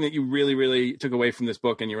something that you really, really took away from this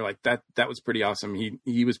book and you were like, that was pretty awesome.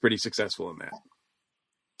 He was pretty successful in that.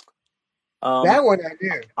 That one I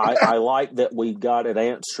knew. I like that we got an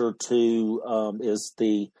answer to is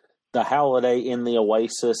the Halliday in the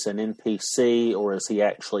Oasis an NPC, or is he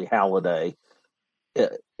actually Halliday?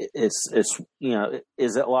 It's is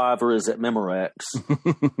it live or is it Memorex?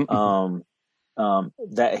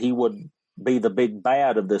 That he would be the big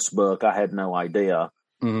bad of this book, I had no idea.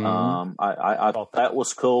 Mm-hmm. I thought that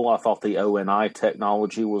was cool. I thought the ONI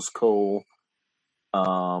technology was cool.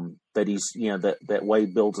 That he's, that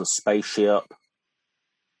Wade builds a spaceship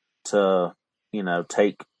to,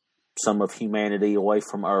 take some of humanity away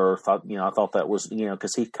from Earth. I thought that was,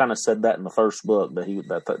 because he kind of said that in the first book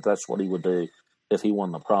that that's what he would do if he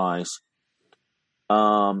won the prize.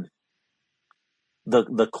 The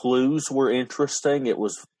clues were interesting. It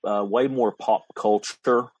was way more pop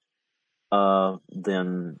culture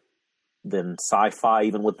than sci-fi,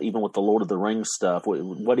 even with the Lord of the Rings stuff.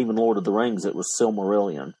 What even Lord of the Rings? It was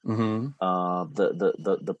Silmarillion. Mm-hmm.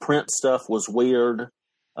 The Prince stuff was weird.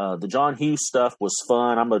 The John Hughes stuff was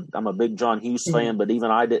fun. I'm a big John Hughes fan, but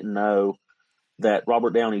even I didn't know that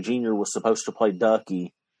Robert Downey Jr. was supposed to play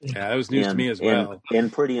Ducky. Yeah, that was news to me as well. In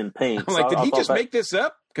Pretty in Pink. I'm like, did he just make this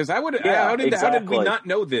up? Because I would. Yeah, how did we not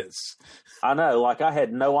know this? I know. Like, I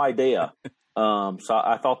had no idea. So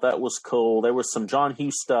I thought that was cool. There was some John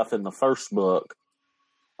Hughes stuff in the first book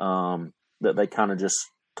that they kind of just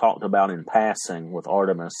talked about in passing with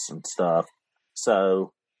Artemis and stuff.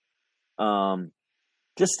 So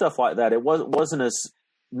just stuff like that. It wasn't as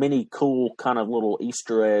many cool kind of little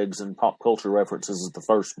Easter eggs and pop culture references as the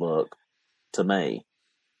first book to me.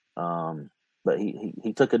 But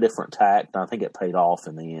he took a different tact, and I think it paid off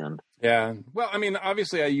in the end. Yeah. Well, I mean,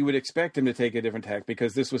 obviously you would expect him to take a different tact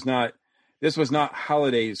because this was not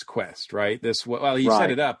Holliday's quest, right? He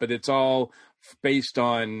set it up, but it's all based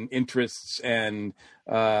on interests and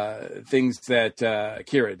things that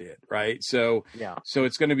Kira did, right? So, yeah. So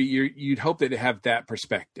it's going to be you'd hope that it have that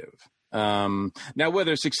perspective. Now,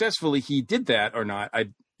 whether successfully he did that or not, I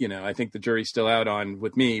think the jury's still out on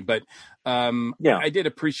with me. But I did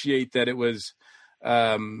appreciate that it was.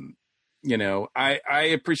 I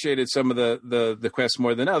appreciated some of the quests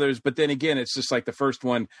more than others, but then again, it's just like the first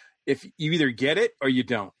one. If you either get it or you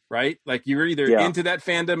don't, right? Like you're either into that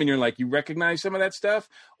fandom and you're like, you recognize some of that stuff,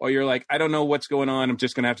 or you're like, I don't know what's going on. I'm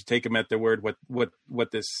just going to have to take them at their word. What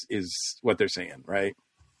this is, what they're saying. Right.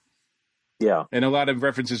 Yeah. And a lot of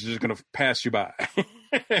references are just going to pass you by,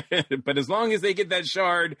 but as long as they get that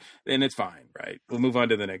shard, then it's fine. Right. We'll move on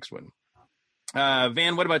to the next one.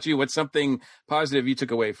 Van, what about you? What's something positive you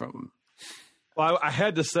took away from them? Well, I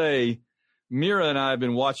had to say, Mira and I have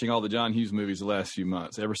been watching all the John Hughes movies the last few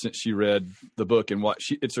months, ever since she read the book and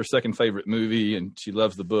it's her second favorite movie, and she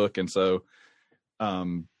loves the book. And so,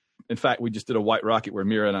 in fact, we just did a White Rocket where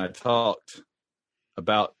Mira and I talked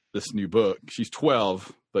about this new book. She's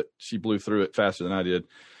 12, but she blew through it faster than I did.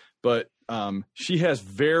 But she has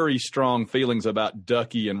very strong feelings about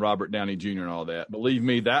Ducky and Robert Downey Jr. and all that. Believe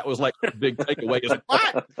me, that was like a big takeaway. Like,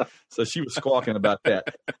 what? So she was squawking about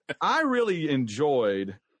that. I really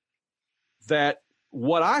enjoyed that.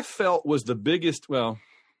 What I felt was the biggest, well,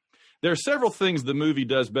 there are several things the movie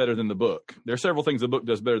does better than the book. There are several things the book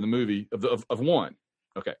does better than the movie of one.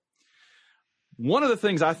 Okay. One of the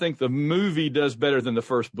things I think the movie does better than the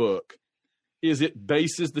first book is it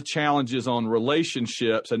bases the challenges on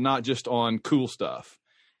relationships and not just on cool stuff.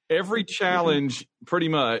 Every challenge pretty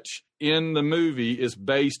much in the movie is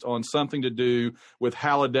based on something to do with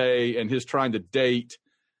Halliday and his trying to date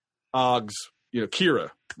Ogg's,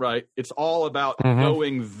 Kira, right? It's all about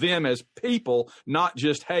knowing them as people, not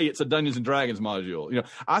just, hey, it's a Dungeons and Dragons module.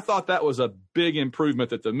 I thought that was a big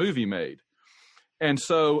improvement that the movie made. And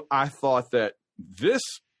so I thought that this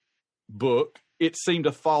book, it seemed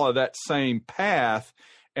to follow that same path.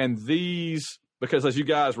 And these because as you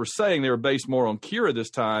guys were saying, they were based more on Kira this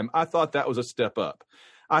time. I thought that was a step up.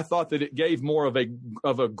 I thought that it gave more of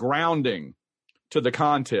a grounding to the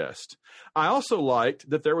contest. I also liked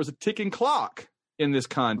that there was a ticking clock in this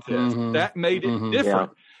contest. That made it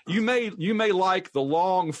different. Yeah. You may like the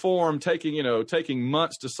long form taking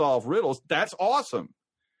months to solve riddles. That's awesome.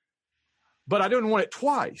 But I didn't want it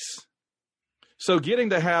twice. So getting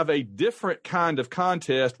to have a different kind of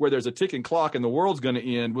contest where there's a ticking clock and the world's going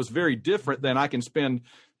to end was very different than I can spend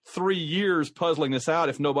 3 years puzzling this out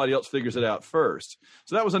if nobody else figures it out first.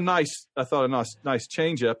 So that was a nice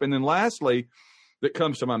change up. And then lastly, that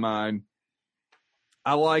comes to my mind,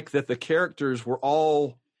 I like that the characters were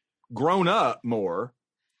all grown up more,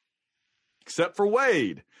 except for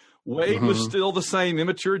Wade. Wade was still the same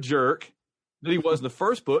immature jerk that he was in the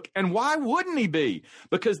first book. And why wouldn't he be?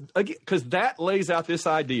 Because that lays out this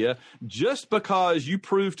idea, just because you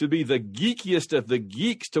prove to be the geekiest of the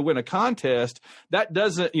geeks to win a contest, that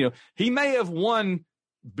doesn't, he may have won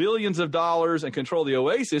billions of dollars and control the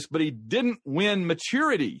Oasis, but he didn't win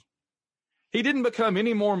maturity. He didn't become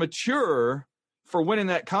any more mature for winning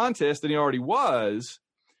that contest than he already was.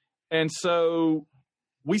 And so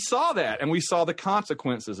we saw that, and we saw the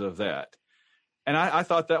consequences of that. And I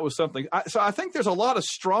thought that was something. So I think there's a lot of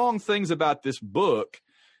strong things about this book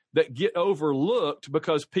that get overlooked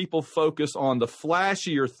because people focus on the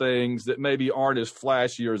flashier things that maybe aren't as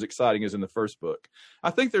flashy or as exciting as in the first book. I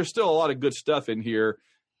think there's still a lot of good stuff in here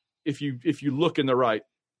if you look in the right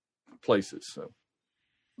places. So,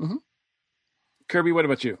 Kirby, what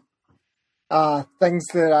about you? Things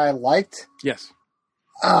that I liked. Yes.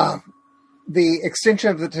 The extension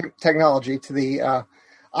of the technology to the.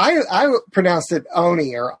 I pronounced it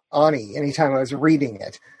Oni or Ani anytime I was reading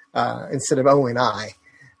it instead of O-N-I.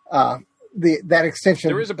 That extension.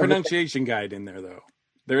 There is a pronunciation guide in there, though.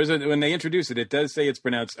 There is when they introduce it, it does say it's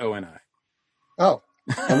pronounced O-N-I. Oh.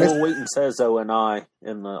 Will Wheaton says O-N-I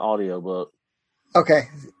in the audiobook. Okay.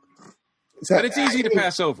 So, but it's easy to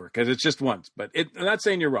pass over because it's just once. But I'm not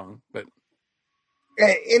saying you're wrong. But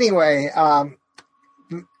anyway,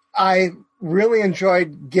 I really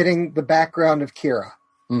enjoyed getting the background of Kira.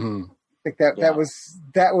 I think that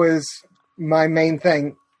was my main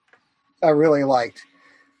thing I really liked.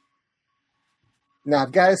 Now,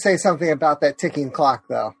 I've got to say something about that ticking clock,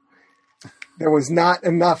 though. There was not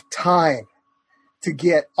enough time to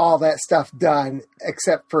get all that stuff done,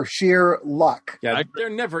 except for sheer luck. Yeah, there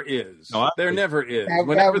never is. There never is.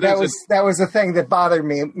 That was the thing that bothered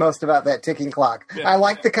me most about that ticking clock. Yeah. I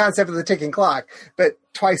like the concept of the ticking clock, but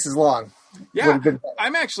twice as long. Yeah,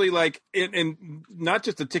 I'm actually like, in not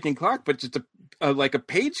just a ticking clock, but just like a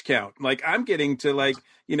page count. Like I'm getting to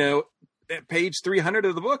at page 300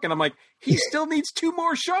 of the book, and I'm like, he still needs 2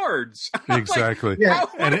 more shards. Exactly.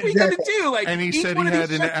 What are we going to do? And he said he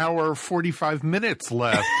had an hour 45 minutes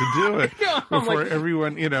left to do it before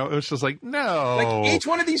everyone. It was just like, no. Like each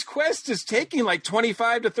one of these quests is taking like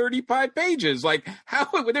 25 to 35 pages. Like how?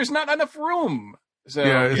 There's not enough room. So,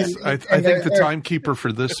 I think the timekeeper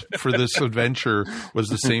for this adventure was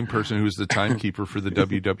the same person who was the timekeeper for the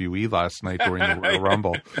WWE last night during the Royal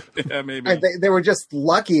Rumble. Yeah, maybe. They were just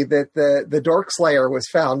lucky that the Dork Slayer was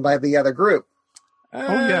found by the other group.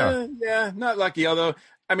 Yeah, not lucky. Although,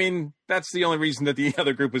 I mean, that's the only reason that the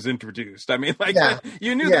other group was introduced. I mean,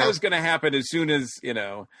 you knew that was going to happen as soon as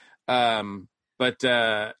But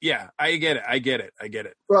I get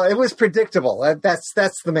it. Well, it was predictable. That's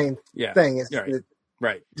the main thing.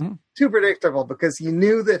 Right. Too predictable because you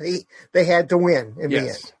knew that they had to win in the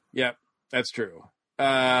end. Yep, that's true.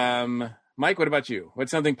 Mike, what about you? What's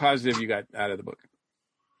something positive you got out of the book?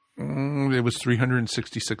 It was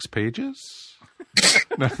 366 pages.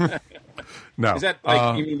 No. Is that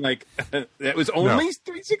like you mean like that was only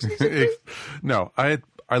 366? No, I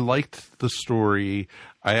liked the story.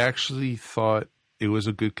 I actually thought it was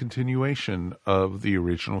a good continuation of the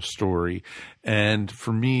original story. And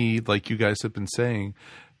for me, like you guys have been saying,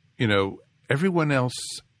 everyone else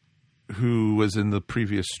who was in the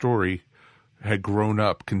previous story had grown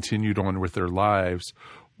up, continued on with their lives,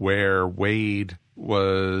 where Wade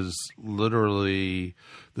was literally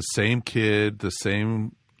the same kid, the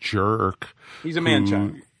same jerk. He's a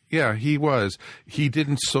man-child. Yeah, he was. He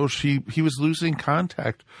didn't he was losing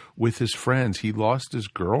contact with his friends. He lost his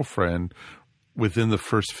girlfriend within the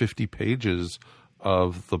first 50 pages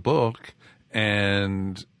of the book.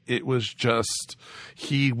 And it was just,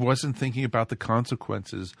 he wasn't thinking about the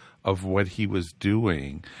consequences of what he was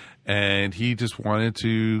doing. And he just wanted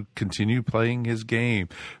to continue playing his game,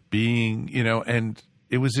 and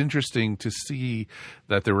it was interesting to see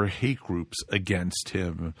that there were hate groups against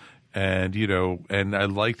him. And, and I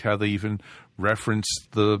liked how they even referenced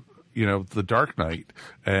the the Dark Knight,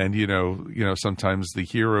 and sometimes the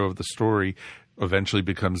hero of the story eventually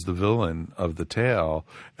becomes the villain of the tale,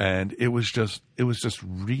 and it was just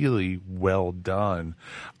really well done.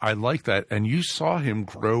 I like that, and you saw him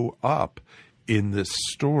grow up in this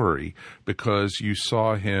story because you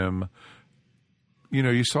saw him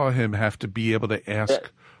have to be able to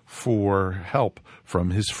ask for help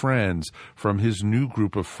from his friends, from his new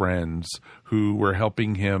group of friends who were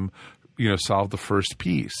helping him, solve the first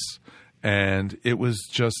piece. And it was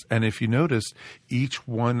and if you notice, each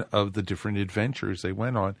one of the different adventures they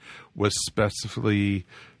went on was specifically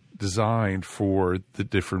designed for the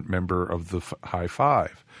different member of the High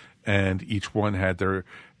Five. And each one had their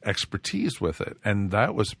expertise with it. And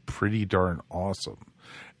that was pretty darn awesome.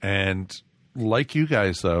 And like you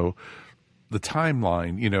guys, though, the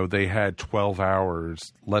timeline, they had 12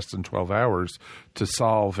 hours, less than 12 hours to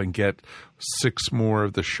solve and get 6 more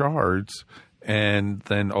of the shards, and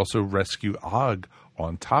then also rescue Og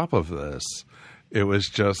on top of this. It was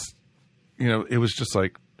just,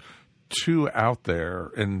 like too out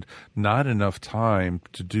there and not enough time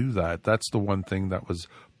to do that. That's the one thing that was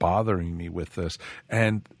bothering me with this.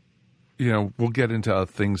 And, we'll get into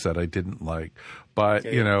things that I didn't like, but,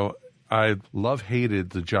 I hated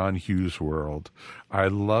the John Hughes world. I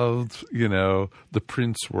loved, the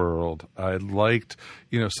Prince world. I liked,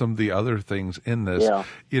 some of the other things in this. Yeah.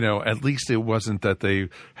 At least it wasn't that they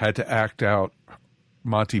had to act out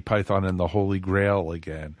Monty Python and the Holy Grail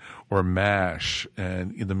again, or MASH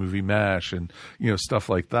and the movie MASH, and stuff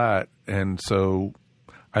like that. And so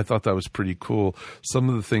I thought that was pretty cool. Some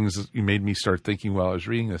of the things you made me start thinking while I was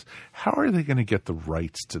reading this: how are they going to get the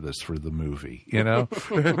rights to this for the movie?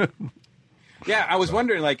 Yeah, I was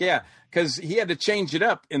wondering, because he had to change it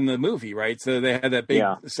up in the movie, right? So they had that big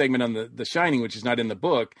segment on the Shining, which is not in the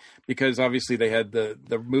book, because obviously they had the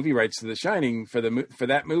movie rights to The Shining for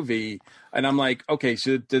that movie. And I'm like, okay,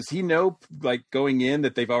 so does he know, going in,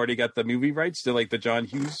 that they've already got the movie rights to the John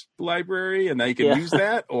Hughes library, and they can use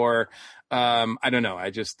that? Or I don't know.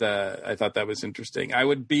 I just I thought that was interesting. I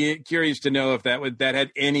would be curious to know if that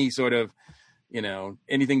had any sort of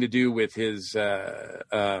anything to do with his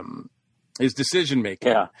decision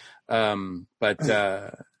making. Yeah. I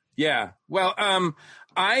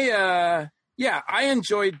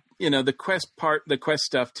enjoyed, the quest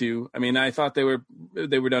stuff too. I mean, I thought they were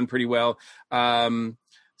done pretty well. Some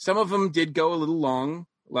of them did go a little long,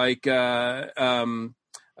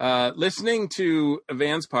 listening to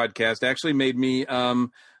Van's podcast actually made me,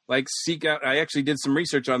 seek out. I actually did some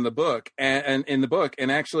research on the book and in the book, and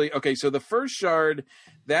actually, okay, so the first shard,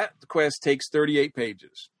 that quest takes 38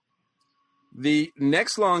 pages. The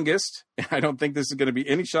next longest, I don't think this is going to be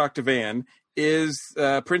any shock to Van, is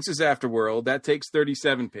Prince's Afterworld. That takes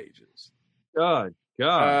 37 pages. God.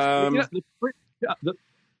 Mike,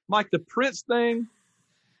 the Prince thing,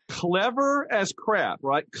 clever as crap,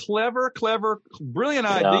 right? Clever, brilliant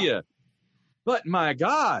idea. But my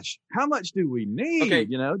gosh, how much do we need? Okay.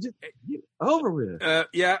 Just get over with.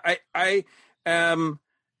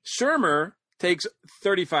 Shermer takes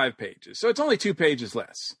 35 pages, so it's only 2 pages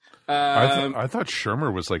less. I thought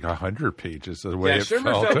Shermer was 100 pages. The way it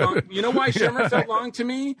Shermer felt long. You know why Shermer felt long to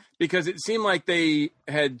me? Because it seemed like they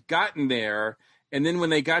had gotten there, and then when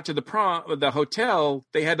they got to the hotel,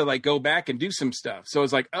 they had to go back and do some stuff. So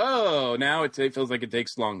it's now it feels like it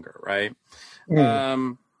takes longer, right?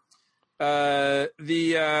 Mm. The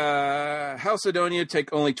House Adonia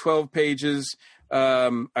take only 12 pages.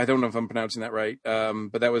 I don't know if I'm pronouncing that right,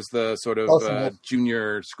 but that was the sort of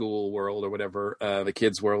junior school world or whatever, the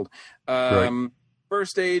kids' world. Right.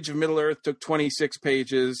 First Age of Middle Earth took 26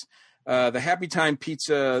 pages. The Happy Time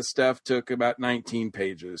Pizza stuff took about 19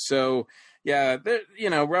 pages. So, yeah,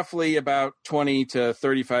 roughly about 20 to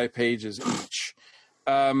 35 pages each.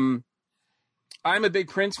 I'm a big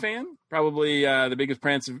Prince fan, probably the biggest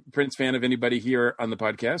Prince fan of anybody here on the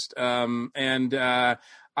podcast.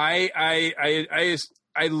 I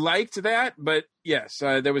liked that, but yes,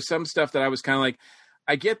 there was some stuff that I was kind of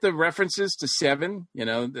I get the references to 7,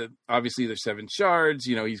 obviously there's 7 shards,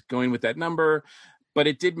 he's going with that number, but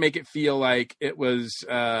it did make it feel like it was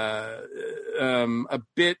a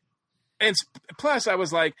bit, and plus I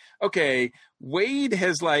was like, okay, Wade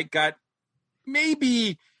has got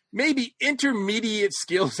maybe intermediate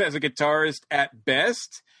skills as a guitarist at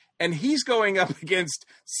best, and he's going up against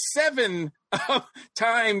 7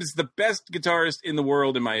 times the best guitarist in the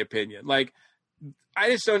world, in my opinion. I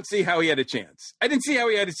just don't see how he had a chance. I didn't see how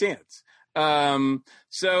he had a chance.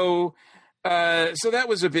 So that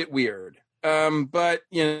was a bit weird. But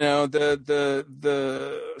the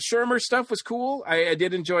Shermer stuff was cool. I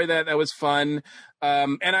did enjoy that. That was fun.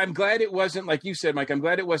 And I'm glad it wasn't like you said, Mike. I'm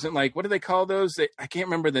glad it wasn't like, what do they call those? I can't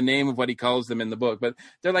remember the name of what he calls them in the book, but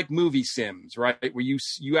they're like movie sims, right? Where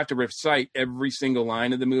you have to recite every single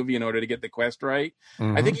line of the movie in order to get the quest right.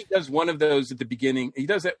 Mm-hmm. I think he does one of those at the beginning. He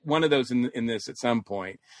does one of those in this at some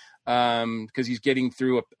point. Because he's getting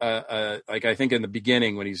through like I think in the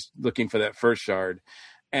beginning when he's looking for that first shard,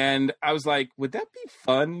 and I was like, would that be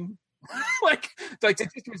fun? like to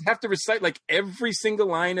just have to recite like every single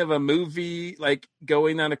line of a movie, like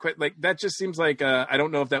going on like that just seems like I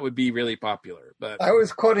don't know if that would be really popular. But I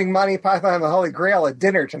was quoting Monty Python and the Holy Grail at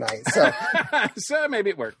dinner tonight, so so maybe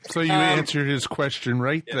it worked. So you answered his question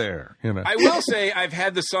right there. I will say I've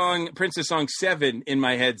had the song Prince's Song 7 in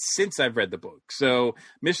my head since I've read the book, so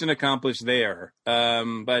mission accomplished there.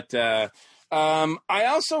 But I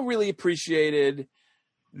also really appreciated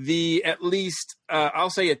the at least I'll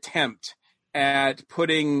say attempt at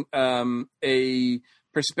putting a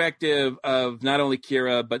perspective of not only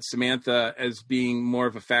Kira but Samantha as being more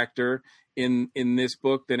of a factor in this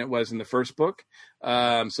book than it was in the first book,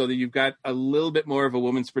 so that you've got a little bit more of a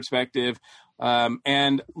woman's perspective.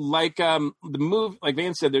 And like the move, like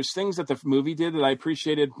Van said, there's things that the movie did that I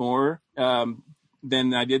appreciated more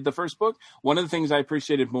than I did the first book. One of the things I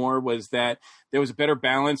appreciated more was that there was a better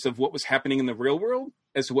balance of what was happening in the real world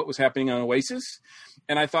as to what was happening on Oasis.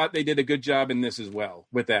 And I thought they did a good job in this as well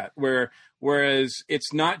with that, whereas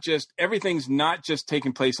it's not just, everything's not just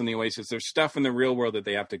taking place on the Oasis. There's stuff in the real world that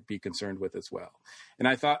they have to be concerned with as well. And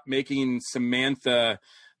I thought making Samantha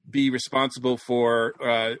be responsible for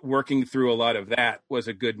working through a lot of that was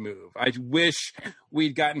a good move. I wish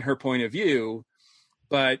we'd gotten her point of view,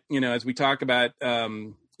 but, as we talk about, as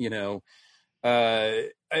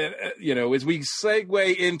we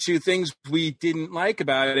segue into things we didn't like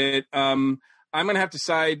about it, I'm going to have to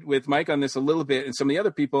side with Mike on this a little bit and some of the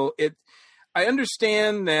other people. I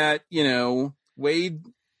understand that, Wade,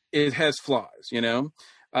 it has flaws,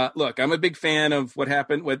 look, I'm a big fan of what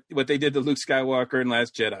happened, what they did to Luke Skywalker in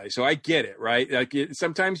Last Jedi. So I get it, right? Like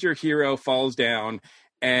sometimes your hero falls down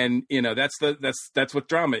and, that's what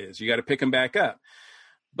drama is. You got to pick him back up.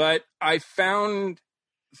 But I found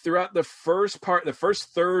throughout the first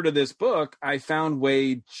third of this book, I found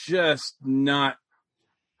Wade just not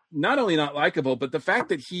only not likable, but the fact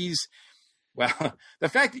that the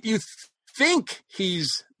fact that you think he's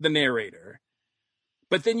the narrator,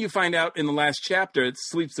 but then you find out in the last chapter, it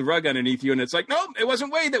sweeps the rug underneath you. And it's like, no, it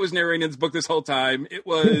wasn't Wade that was narrating this book this whole time. It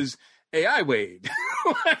was AI Wade.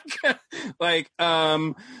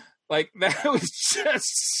 Like that was just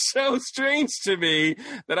so strange to me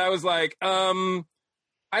that I was like,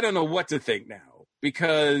 I don't know what to think now,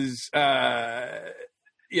 because, AI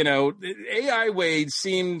Wade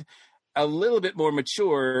seemed a little bit more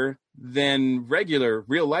mature than regular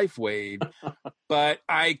real life Wade, but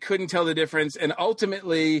I couldn't tell the difference. And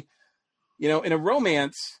ultimately, in a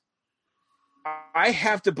romance, I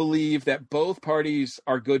have to believe that both parties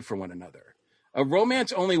are good for one another. A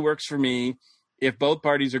romance only works for me if both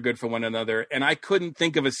parties are good for one another. And I couldn't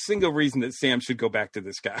think of a single reason that Sam should go back to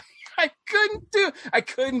this guy. I couldn't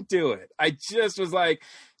do it. I just was like,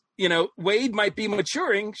 Wade might be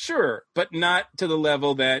maturing, sure, but not to the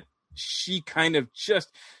level that she kind of just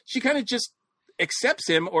accepts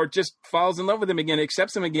him, or just falls in love with him again,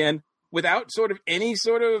 accepts him again without sort of any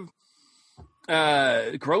sort of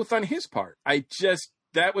growth on his part.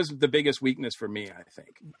 That was the biggest weakness for me, I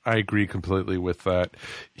think. I agree completely with that.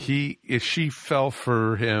 If she fell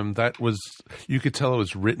for him, you could tell it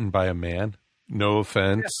was written by a man. No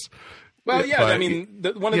offense. Yeah. Well, yeah,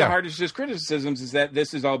 but, one of the hardest criticisms is that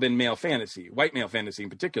this has all been male fantasy, white male fantasy in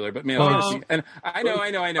particular, but male fantasy. And I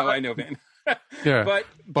know, Van. Yeah,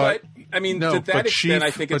 but to that extent,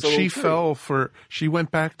 I think it's a little she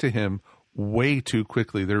went back to him way too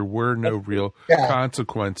quickly. There were no real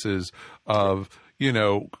consequences of,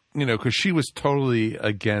 because she was totally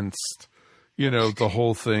against, the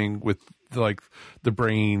whole thing with like the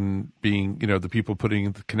brain being, the people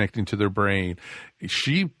connecting to their brain.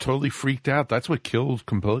 She totally freaked out. That's what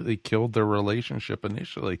completely killed their relationship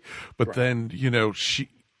initially. But then,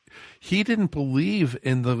 he didn't believe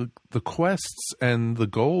in the quests and the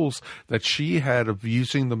goals that she had of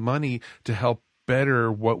using the money to help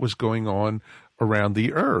better what was going on around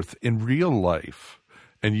the earth in real life,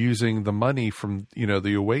 and using the money from,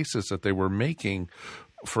 the Oasis that they were making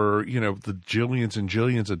for the jillions and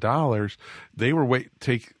jillions of dollars. They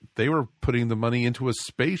were putting the money into a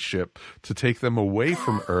spaceship to take them away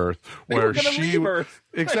from Earth, where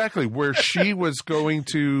exactly where she was going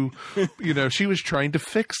to, she was trying to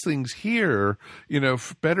fix things here,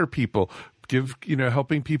 for better people.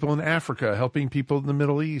 Helping people in Africa, helping people in the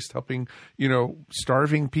Middle East, helping,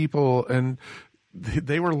 starving people. And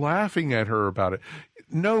they were laughing at her about it.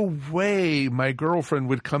 No way my girlfriend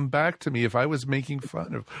would come back to me if I was making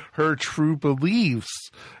fun of her true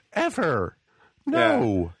beliefs ever.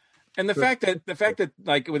 No. Yeah. And the fact that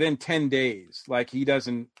like within 10 days, like he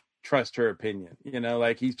doesn't trust her opinion,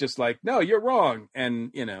 like he's just like, no, you're wrong.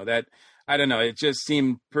 And that, I don't know. It just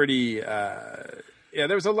seemed pretty,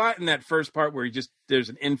 there was a lot in that first part where there's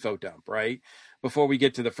an info dump, right? Before we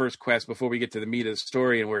get to the first quest, before we get to the meat of the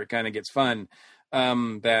story and where it kind of gets fun. I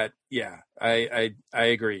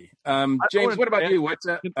agree. James, what about you?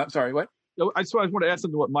 I'm sorry, what? I just want to add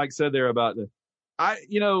something to what Mike said there about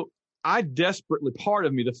I desperately,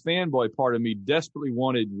 the fanboy part of me desperately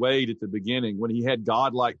wanted Wade at the beginning when he had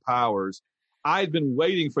godlike powers. I had been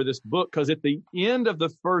waiting for this book because at the end of the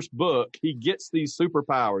first book, he gets these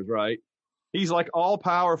superpowers, right? He's like all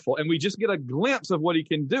powerful, and we just get a glimpse of what he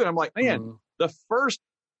can do. And I'm like, man, the first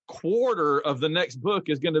quarter of the next book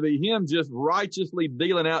is going to be him just righteously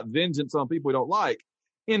dealing out vengeance on people we don't like.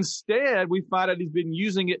 Instead, we find out he's been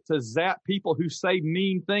using it to zap people who say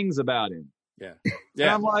mean things about him. Yeah. And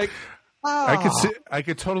I'm like, I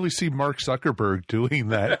could totally see Mark Zuckerberg doing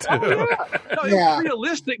that too. It's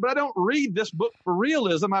realistic, but I don't read this book for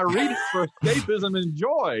realism. I read it for escapism and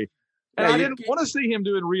joy. And I didn't want to see him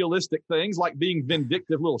doing realistic things like being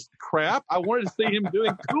vindictive little crap. I wanted to see him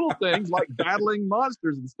doing cool things like battling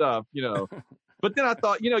monsters and stuff, But then I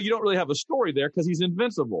thought, you don't really have a story there because he's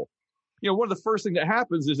invincible. One of the first things that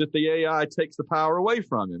happens is that the AI takes the power away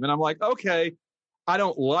from him. And I'm like, okay, I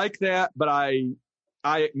don't like that, but I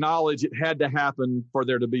acknowledge it had to happen for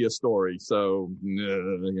there to be a story. So,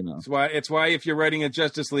 It's why if you're writing a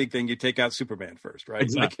Justice League thing, you take out Superman first, right?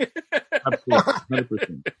 Exactly.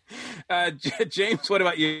 Absolutely. 100%. James, what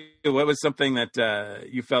about you? What was something that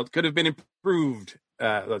you felt could have been improved,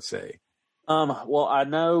 let's say? Well, I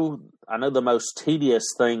know the most tedious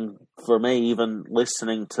thing for me, even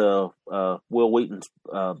listening to Will Wheaton's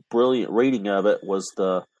brilliant reading of it, was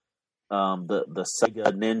the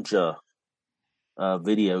Sega Ninja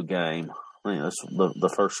video game. I think that's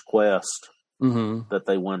the first quest that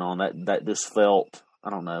they went on. That just felt,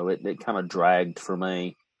 I don't know, it kind of dragged for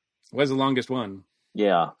me. It was the longest one.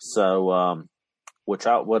 Yeah. So, which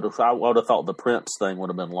I would have thought the Prince thing would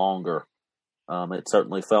have been longer. It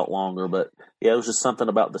certainly felt longer, but yeah, it was just something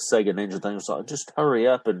about the Sega Ninja thing. It was like, just hurry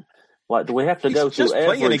up and do we have to go through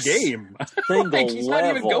every playing a game? Single he's level?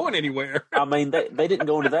 Not even going anywhere. I mean, they didn't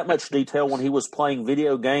go into that much detail when he was playing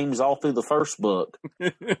video games all through the first book.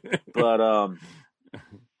 But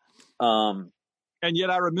and yet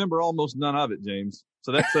I remember almost none of it, James.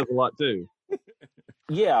 So that says a lot too.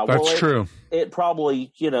 Yeah, that's true. It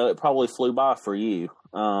probably flew by for you.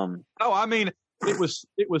 I mean, it was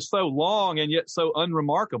so long and yet so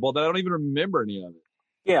unremarkable that I don't even remember any of it.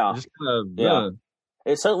 Yeah, just kind of,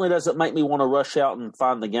 It certainly doesn't make me want to rush out and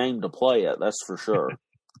find the game to play it. That's for sure.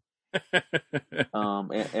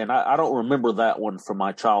 And I don't remember that one from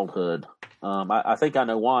my childhood. I think I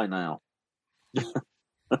know why now.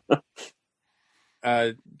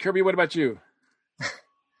 Kirby, what about you?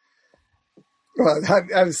 Well,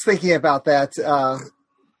 I was thinking about that.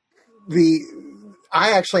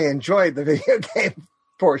 I actually enjoyed the video game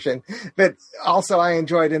portion, but also I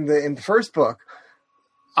enjoyed in the first book.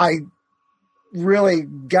 I really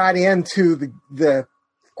got into the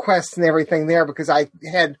quests and everything there because I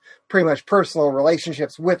had pretty much personal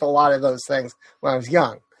relationships with a lot of those things when I was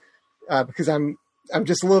young. Because I'm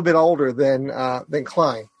just a little bit older than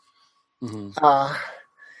Klein. Mm-hmm.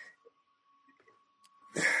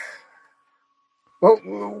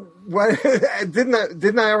 Well, what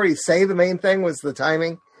didn't I already say the main thing was the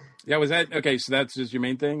timing? Yeah, was that okay? So that's just your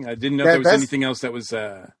main thing. I didn't know if there was anything else that was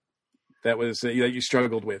that you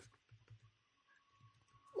struggled with.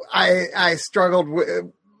 I struggled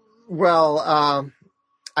with. Well,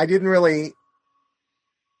 I didn't really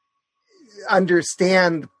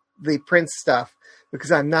understand the Prince stuff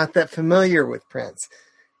because I'm not that familiar with Prince.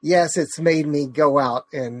 Yes, it's made me go out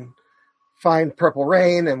and find Purple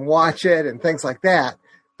Rain and watch it and things like that.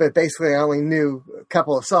 But basically, I only knew a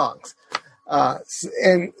couple of songs.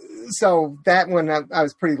 And so that one I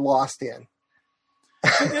was pretty lost in.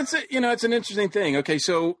 It's an interesting thing. Okay,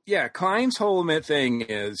 so yeah, Klein's whole thing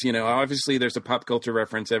is, obviously there's a pop culture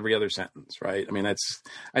reference every other sentence, right? I mean,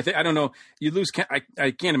 I don't know, you lose.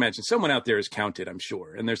 I can't imagine someone out there has counted. I'm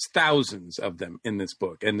sure, and there's thousands of them in this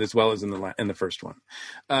book, and as well as in the first one.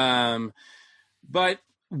 But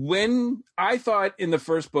when I thought in the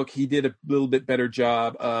first book he did a little bit better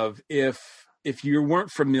job of if you weren't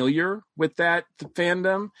familiar with that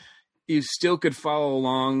fandom, you still could follow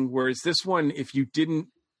along. Whereas this one, if you didn't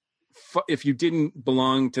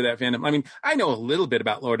belong to that fandom, I mean, I know a little bit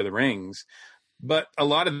about Lord of the Rings, but a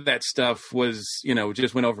lot of that stuff was,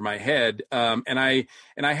 just went over my head. And I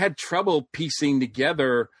had trouble piecing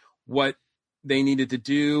together what they needed to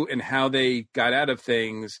do and how they got out of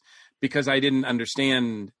things because I didn't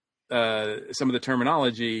understand some of the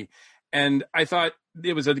terminology. And I thought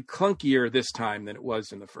it was a clunkier this time than it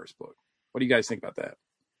was in the first book. What do you guys think about that?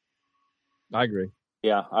 I agree.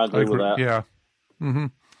 Yeah, I agree with that. Yeah. Mm-hmm.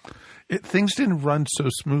 Things didn't run so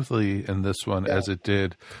smoothly in this one as it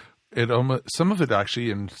did. Some of it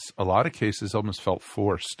actually, in a lot of cases, almost felt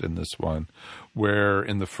forced in this one, where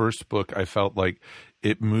in the first book, I felt like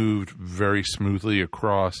it moved very smoothly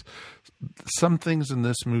across. Some things in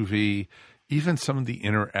this movie, even some of the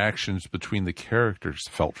interactions between the characters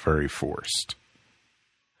felt very forced.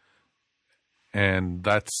 And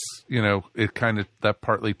that's, it kind of, that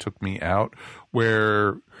partly took me out,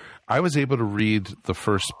 where I was able to read the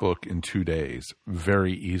first book in 2 days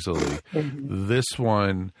very easily. This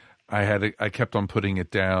one, I kept on putting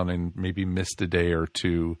it down and maybe missed a day or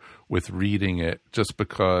two with reading it just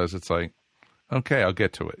because it's like, okay, I'll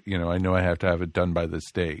get to it. I know I have to have it done by this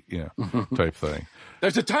date, type thing.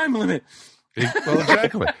 There's a time limit. Well,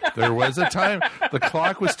 exactly. There was a time. The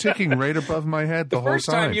clock was ticking right above my head the whole time. The first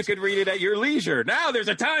time you could read it at your leisure. Now there's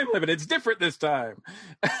a time limit. It's different this time.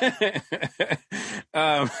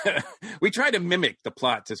 We try to mimic the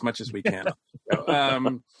plots as much as we can.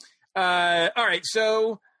 All right.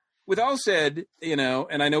 So with all said,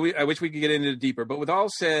 and I know I wish we could get into it deeper, but with all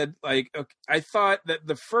said, okay, I thought that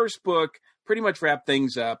the first book pretty much wrapped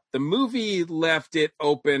things up. The movie left it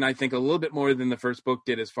open, I think, a little bit more than the first book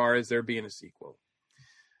did as far as there being a sequel.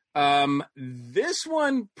 This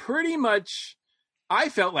one pretty much, I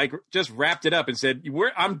felt like just wrapped it up and said,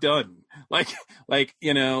 I'm done.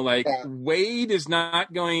 Wade is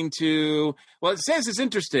not going to, well, it says it's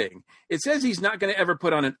interesting. It says he's not going to ever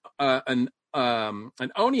put on an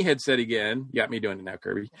Oni headset again. You got me doing it now,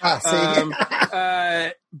 Kirby.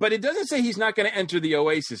 But it doesn't say he's not going to enter the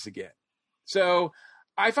Oasis again. So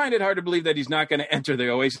I find it hard to believe that he's not going to enter the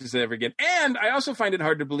Oasis ever again. And I also find it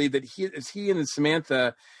hard to believe that as he and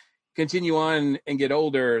Samantha continue on and get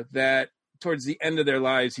older, that towards the end of their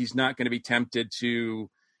lives, he's not going to be tempted to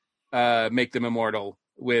make them immortal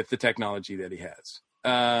with the technology that he has.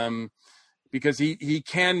 Because he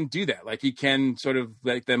can do that. Like, he can sort of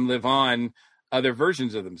let them live on other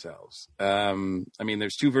versions of themselves. I mean,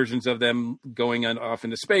 there's 2 versions of them going off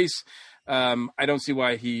into space. I don't see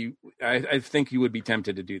why I think he would be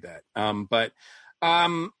tempted to do that. But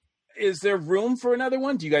is there room for another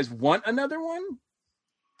one? Do you guys want another one?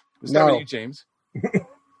 Let's start with you, James.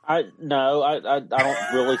 I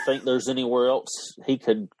don't really think there's anywhere else he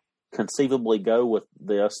could conceivably go with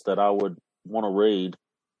this that I would want to read.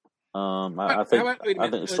 I think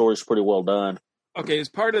the story's pretty well done. Okay, as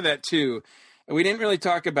part of that too, and we didn't really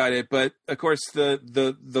talk about it, but of course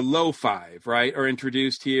the low 5, right, are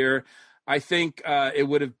introduced here. I think it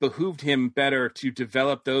would have behooved him better to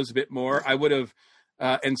develop those a bit more. I would have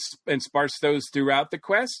and sparse those throughout the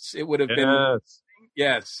quests. It would have been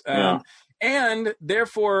yes. And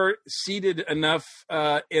therefore seeded enough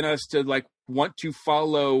in us to want to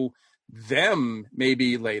follow them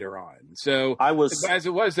maybe later on. So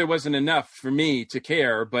there wasn't enough for me to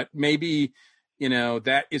care, but maybe,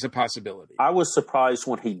 that is a possibility. I was surprised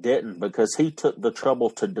when he didn't, because he took the trouble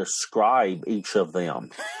to describe each of them.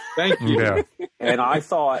 Thank you. Yeah. And I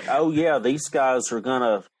thought, these guys are going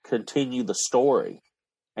to continue the story.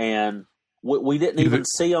 And we didn't even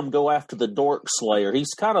see him go after the Dork Slayer.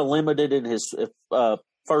 He's kind of limited in his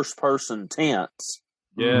first-person tense.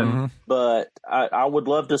 Yeah. Mm-hmm. But I would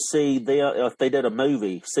love to see them, if they did a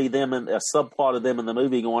movie, see them in a subplot of them in the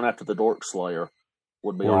movie going after the Dork Slayer.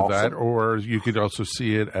 Would be awesome. That, or you could also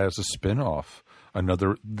see it as a spin-off.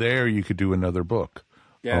 You could do another book.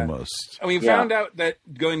 Yeah. Almost. And we found out that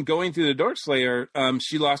going through the Dork Slayer,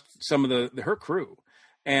 she lost some of her crew.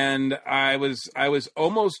 And I was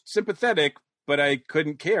almost sympathetic, but I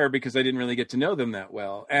couldn't care because I didn't really get to know them that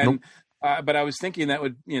well. And but I was thinking that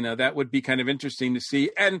would be kind of interesting to see.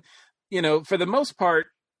 And for the most part,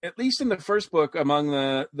 at least in the first book, among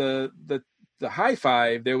the high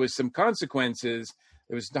 5, there was some consequences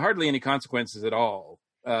There was hardly any consequences at all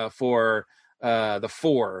for the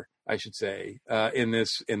four, I should say, in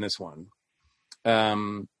this one.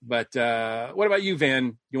 But what about you,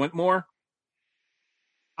 Van? You want more?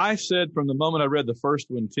 I said from the moment I read the first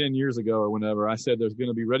one 10 years ago or whenever, I said there's going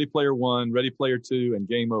to be Ready Player One, Ready Player Two, and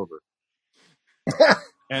game over.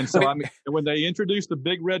 And so when they introduced the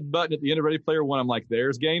big red button at the end of Ready Player One, I'm like,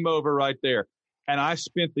 there's game over right there. And I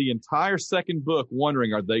spent the entire second book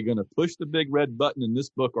wondering, are they going to push the big red button in this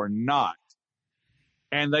book or not?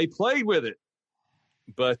 And they played with it,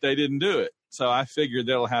 but they didn't do it. So I figured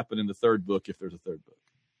that'll happen in the third book if there's a third book.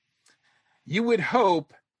 You would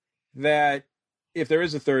hope that if there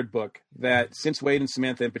is a third book, that since Wade and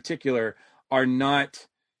Samantha in particular are not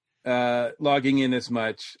logging in as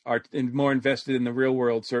much, are more invested in the real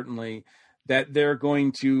world, certainly, that they're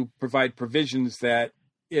going to provide provisions that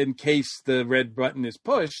in case the red button is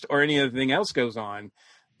pushed or any other thing else goes on,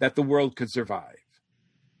 that the world could survive.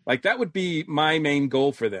 Like, that would be my main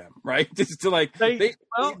goal for them, right? Just to they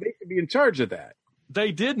could be in charge of that.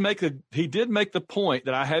 He did make the point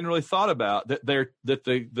that I hadn't really thought about, that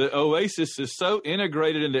the Oasis is so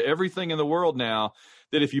integrated into everything in the world now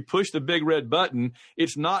that if you push the big red button,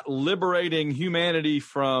 it's not liberating humanity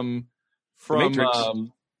from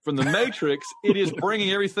the Matrix. It is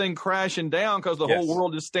bringing everything crashing down because the whole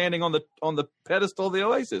world is standing on the pedestal of the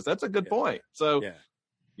Oasis. That's a good point. So,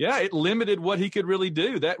 yeah, it limited what he could really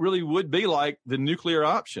do. That really would be like the nuclear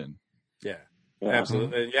option. Yeah,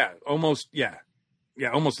 absolutely. Yeah, almost. Yeah,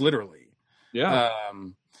 almost literally. Yeah.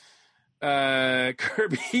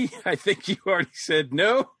 Kirby, I think you already said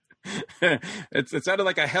no. It sounded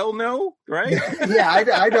like a hell no, right? Yeah,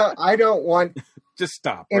 I don't want. Just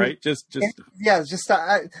stop, right? Just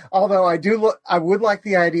stop. Although I would like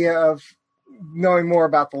the idea of knowing more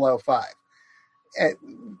about the low five.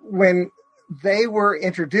 When they were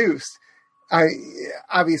introduced,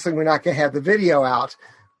 obviously we're not going to have the video out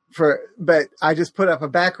but I just put up a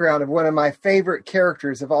background of one of my favorite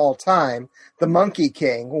characters of all time, the Monkey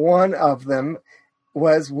King. One of them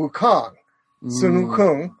was Wukong, Sun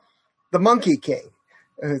Wukong, the Monkey King,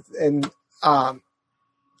 and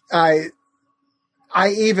I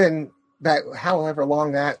even that however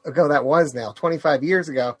long ago that was now, 25 years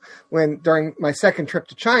ago, when during my second trip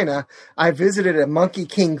to China, I visited a Monkey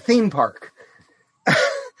King theme park.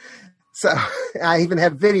 So I even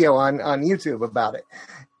have video on YouTube about it.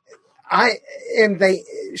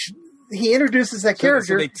 He introduces that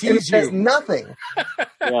character and it says nothing.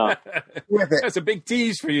 Yeah, with it. That's a big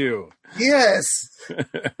tease for you. Yes.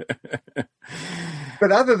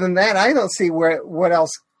 But other than that, I don't see what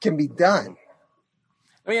else can be done.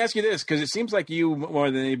 Let me ask you this, because it seems like you,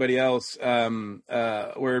 more than anybody else,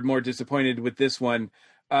 were more disappointed with this one.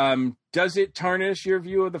 Does it tarnish your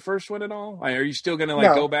view of the first one at all? Are you still going to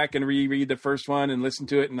go back and reread the first one and listen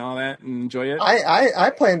to it and all that and enjoy it?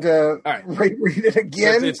 I plan to reread it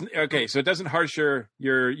again. Okay, so it doesn't harsher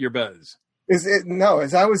your buzz.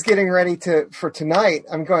 As I was getting ready for tonight,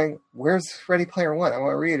 I'm going, where's Ready Player One? I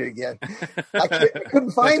want to read it again. I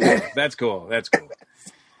couldn't find it. That's cool.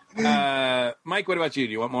 Mike, what about you?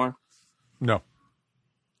 Do you want more? No.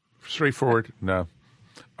 Straightforward. No.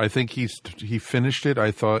 I think he finished it.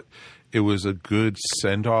 I thought it was a good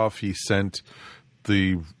send-off. He sent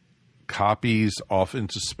the copies off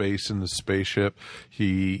into space in the spaceship.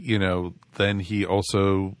 Then he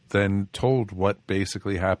also told what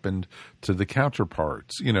basically happened to the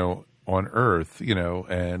counterparts, on Earth,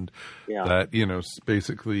 and that,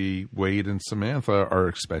 basically Wade and Samantha are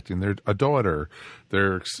expecting a daughter.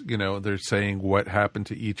 They're saying what happened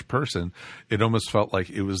to each person. It almost felt like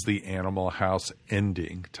it was the Animal House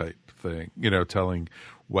ending type thing, telling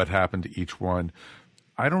what happened to each one.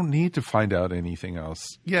 I don't need to find out anything else.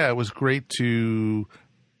 Yeah, it was great to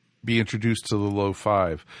be introduced to the low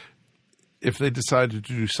five. If they decided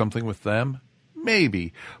to do something with them,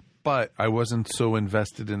 maybe. But I wasn't so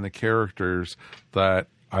invested in the characters that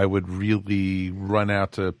I would really run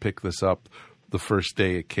out to pick this up the first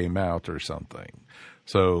day it came out or something.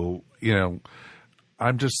 So,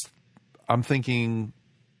 I'm thinking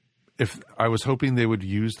if I was hoping they would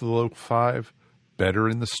use the low five better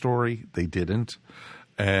in the story. They didn't.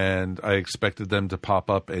 And I expected them to pop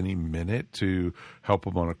up any minute to help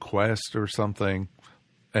them on a quest or something.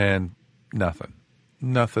 And nothing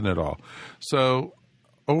at all. So,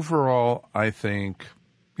 overall, I think,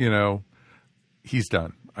 he's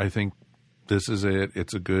done. I think this is it.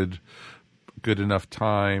 It's a good enough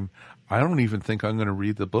time. I don't even think I'm going to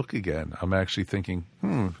read the book again. I'm actually thinking,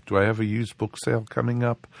 do I have a used book sale coming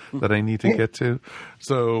up that I need to get to?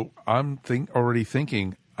 So I'm already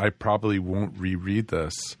thinking I probably won't reread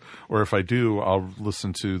this. Or if I do, I'll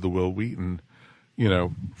listen to the Will Wheaton,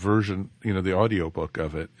 version, the audiobook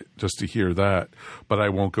of it, just to hear that. But I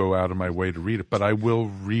won't go out of my way to read it. But I will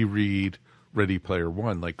reread Ready Player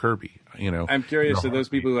One, like Kirby. I'm curious to those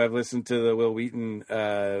people who have listened to the Will Wheaton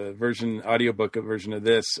audiobook version of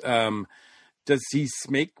this. Does he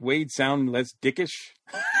make Wade sound less dickish?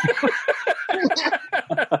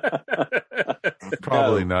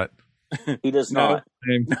 Probably not. He does not.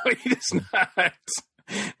 No, he does not.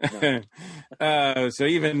 So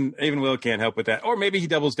even Will can't help with that, or maybe he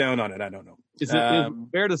doubles down on it. I don't know. Is it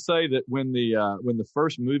fair to say that when the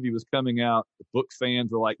first movie was coming out, the book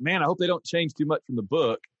fans were like, "Man, I hope they don't change too much from the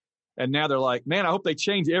book," and now they're like, "Man, I hope they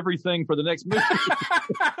change everything for the next movie."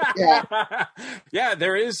 Yeah.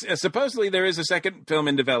 There is supposedly there is a second film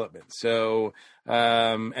in development. So,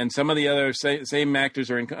 and some of the other same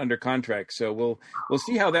actors are under contract. So we'll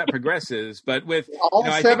see how that progresses. But with all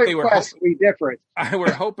I seven think they were quests be different. I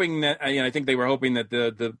think they were hoping that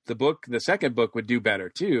the second book would do better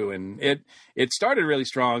too. And it started really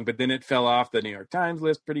strong, but then it fell off the New York Times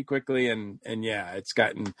list pretty quickly. And yeah, it's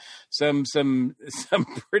gotten some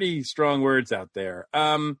pretty strong words out there.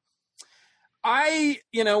 I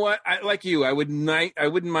like you, I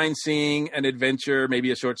wouldn't mind seeing an adventure,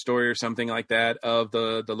 maybe a short story or something like that of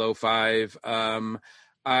the low five.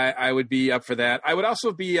 I would be up for that. I would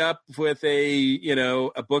also be up with a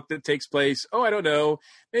book that takes place, I don't know,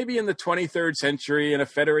 maybe in the 23rd century, and a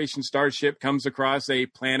Federation starship comes across a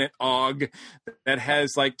planet Og that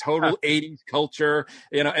has like total 80s culture.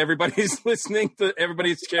 Everybody's listening to,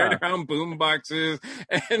 everybody's carrying around boom boxes,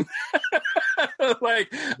 and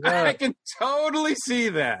I can totally see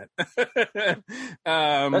that.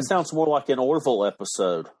 That sounds more like an Orville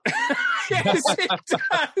episode. Yes, it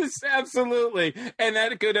does. Absolutely. And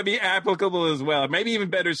that could be applicable as well. Maybe even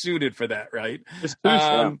better suited for that, right? There's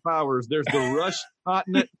two powers. There's the Rush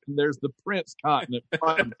continent and there's the Prince continent.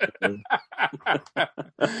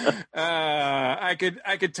 I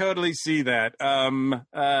could totally see that.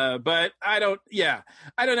 But I don't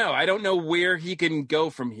know. I don't know where he can go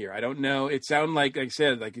from here. I don't know. It sounds like I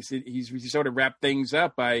said, he's sort of wrapped things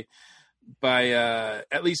up by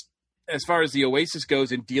at least as far as the Oasis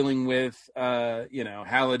goes, in dealing with,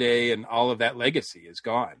 Halliday and all of that legacy is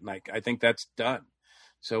gone. Like, I think that's done.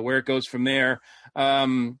 So where it goes from there.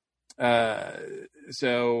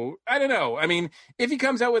 So I don't know. I mean, if he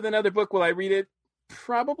comes out with another book, will I read it?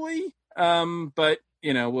 Probably. But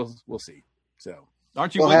we'll see. So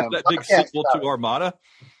aren't you waiting for that big sequel to Armada?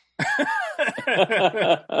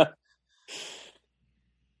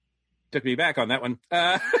 Took me back on that one.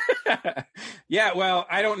 Yeah, well,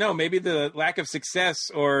 I don't know. Maybe the lack of success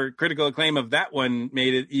or critical acclaim of that one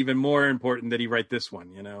made it even more important that he write this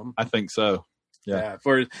one, I think so. Yeah.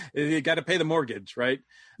 For you got to pay the mortgage, right?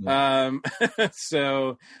 Yeah.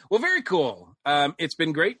 So, well, very cool. It's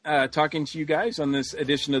been great talking to you guys on this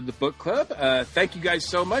edition of the Book Club. Thank you guys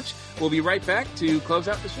so much. We'll be right back to close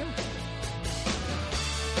out the show.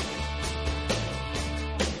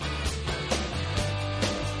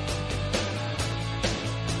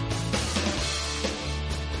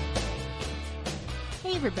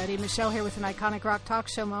 Everybody, Michelle here with an Iconic Rock Talk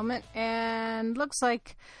Show moment, and looks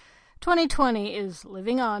like 2020 is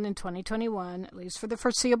living on in 2021, at least for the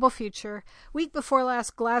foreseeable future. Week before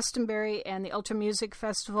last, Glastonbury and the Ultra Music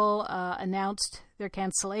Festival announced their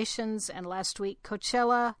cancellations, and last week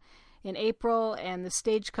Coachella in April and the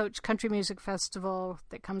Stagecoach Country Music Festival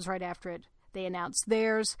that comes right after it, they announced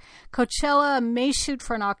theirs. Coachella may shoot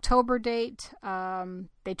for an October date.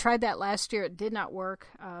 They tried that last year. It did not work.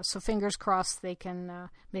 So fingers crossed they can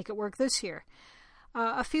make it work this year.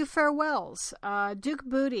 A few farewells. Duke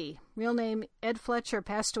Booty, real name Ed Fletcher,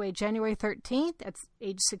 passed away January 13th at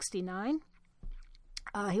age 69.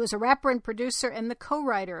 He was a rapper and producer and the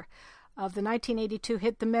co-writer of the 1982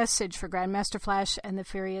 hit The Message for Grandmaster Flash and the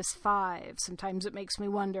Furious Five. Sometimes it makes me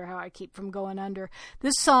wonder how I keep from going under.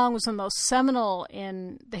 This song was the most seminal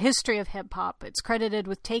in the history of hip-hop. It's credited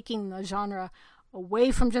with taking the genre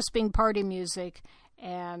away from just being party music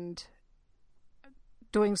and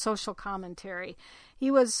doing social commentary.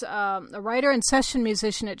 He was a writer and session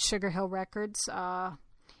musician at Sugar Hill Records.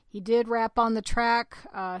 He did rap on the track.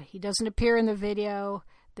 He doesn't appear in the video.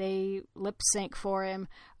 They lip sync for him.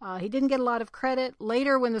 He didn't get a lot of credit.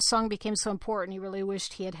 Later, when the song became so important, he really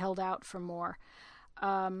wished he had held out for more.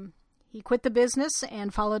 He quit the business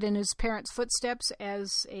and followed in his parents' footsteps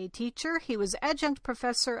as a teacher. He was adjunct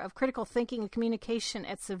professor of critical thinking and communication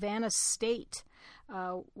at Savannah State,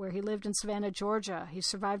 where he lived in Savannah, Georgia. He's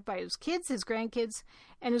survived by his kids, his grandkids,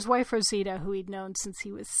 and his wife, Rosita, who he'd known since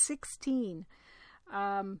he was 16.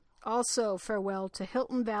 Also, farewell to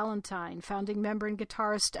Hilton Valentine, founding member and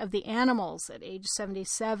guitarist of The Animals at age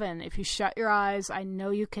 77. If you shut your eyes, I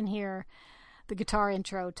know you can hear the guitar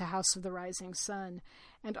intro to House of the Rising Sun.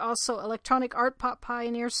 And also electronic art pop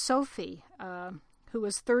pioneer Sophie, who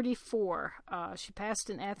was 34. She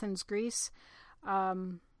passed in Athens, Greece.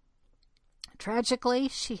 Tragically,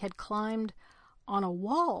 she had climbed on a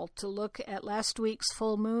wall to look at last week's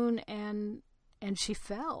full moon, and she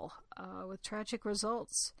fell with tragic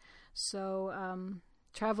results. So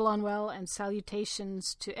travel on well, and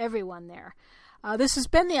salutations to everyone there. This has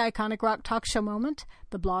been the Iconic Rock Talk Show moment.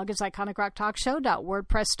 The blog is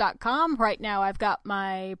iconicrocktalkshow.wordpress.com. Right now I've got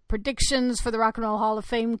my predictions for the Rock and Roll Hall of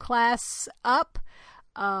Fame class up.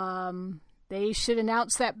 They should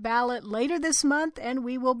announce that ballot later this month, and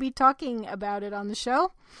we will be talking about it on the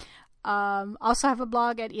show. Also have a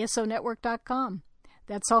blog at esonetwork.com.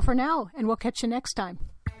 That's all for now, and we'll catch you next time.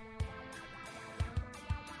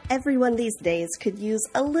 Everyone these days could use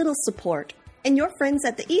a little support, and your friends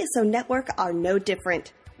at the ESO Network are no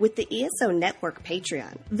different. With the ESO Network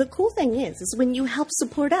Patreon, the cool thing is when you help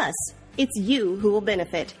support us, it's you who will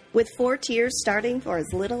benefit. With 4 tiers starting for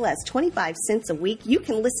as little as 25 cents a week, you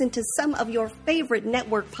can listen to some of your favorite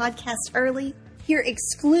network podcasts early, hear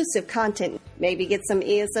exclusive content, maybe get some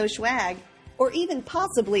ESO swag, or even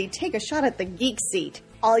possibly take a shot at the geek seat.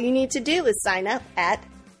 All you need to do is sign up at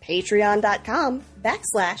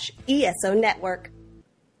patreon.com/ESO Network.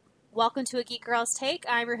 Welcome to A Geek Girl's Take.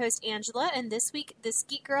 I'm your host, Angela, and this week, this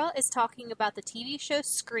Geek Girl is talking about the TV show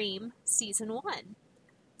Scream Season 1.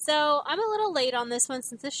 So, I'm a little late on this one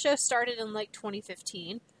since this show started in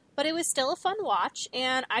 2015, but it was still a fun watch,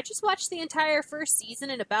 and I just watched the entire first season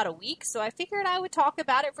in about a week, so I figured I would talk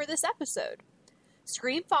about it for this episode.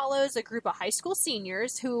 Scream follows a group of high school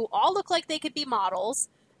seniors who all look like they could be models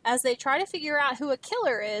as they try to figure out who a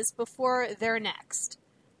killer is before they're next.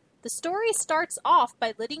 The story starts off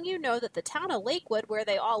by letting you know that the town of Lakewood, where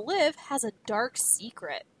they all live, has a dark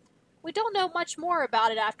secret. We don't know much more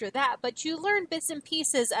about it after that, but you learn bits and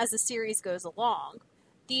pieces as the series goes along.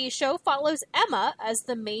 The show follows Emma as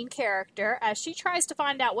the main character as she tries to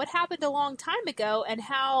find out what happened a long time ago and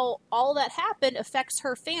how all that happened affects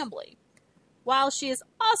her family, while she is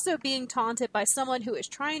also being taunted by someone who is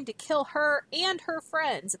trying to kill her and her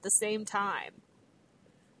friends at the same time.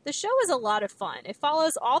 The show is a lot of fun. It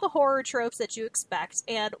follows all the horror tropes that you expect,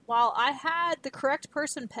 and while I had the correct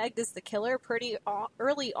person pegged as the killer pretty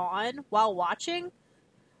early on while watching,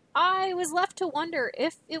 I was left to wonder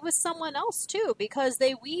if it was someone else too, because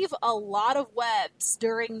they weave a lot of webs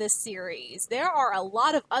during this series. There are a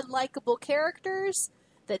lot of unlikable characters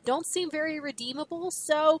that don't seem very redeemable,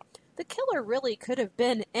 so the killer really could have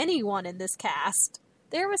been anyone in this cast.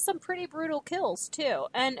 There was some pretty brutal kills, too,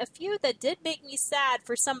 and a few that did make me sad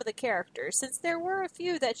for some of the characters, since there were a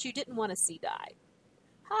few that you didn't want to see die.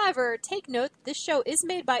 However, take note that this show is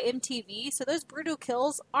made by MTV, so those brutal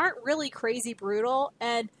kills aren't really crazy brutal,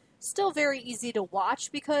 and still very easy to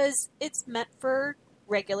watch because it's meant for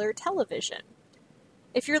regular television.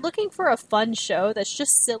 If you're looking for a fun show that's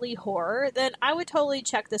just silly horror, then I would totally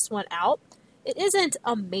check this one out. It isn't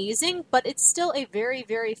amazing, but it's still a very,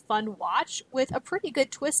 very fun watch with a pretty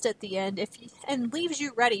good twist at the end and leaves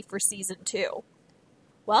you ready for Season 2.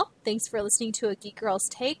 Well, thanks for listening to A Geek Girl's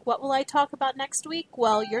Take. What will I talk about next week?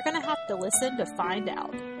 Well, you're going to have to listen to find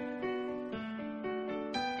out.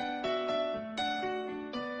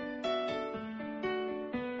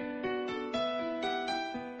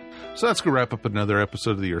 So that's going to wrap up another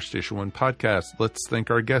episode of the Earth Station 1 podcast. Let's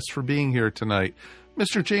thank our guests for being here tonight.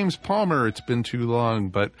 Mr. James Palmer, it's been too long,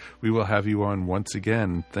 but we will have you on once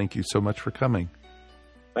again. Thank you so much for coming.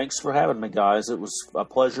 Thanks for having me, guys. It was a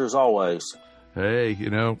pleasure as always. Hey,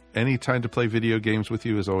 any time to play video games with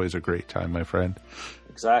you is always a great time, my friend.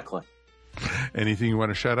 Exactly. Anything you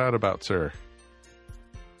want to shout out about, sir?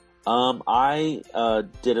 I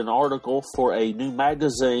did an article for a new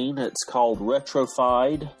magazine. It's called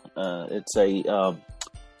Retrofied. It's a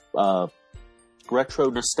retro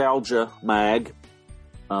nostalgia mag.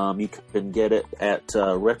 You can get it at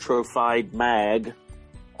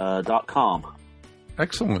retrofiedmag.com.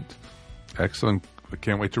 Excellent. I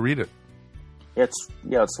can't wait to read it. It's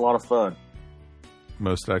a lot of fun.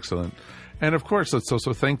 Most excellent. And of course, let's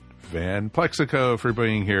also thank Van Plexico for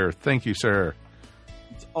being here. Thank you, sir.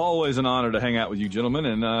 It's always an honor to hang out with you gentlemen,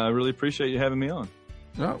 and I really appreciate you having me on.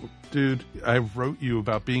 Oh, dude, I wrote you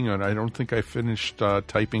about being on. I don't think I finished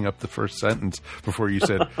typing up the first sentence before you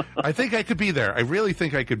said, I think I could be there. I really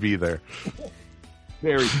think I could be there.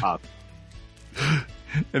 Very pop.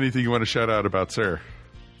 Anything you want to shout out about, sir?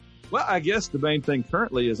 Well, I guess the main thing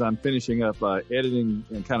currently is I'm finishing up editing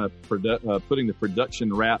and kind of putting the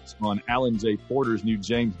production wraps on Alan J. Porter's new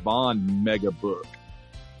James Bond mega book.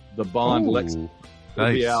 The Bond Lex will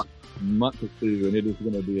be out in a month or two, and it is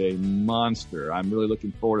going to be a monster. I'm really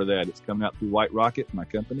looking forward to that. It's coming out through White Rocket, my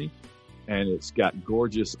company, and it's got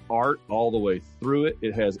gorgeous art all the way through it.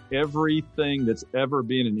 It has everything that's ever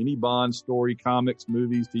been in any Bond story, comics,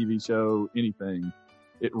 movies, TV show, anything.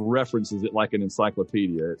 It references it like an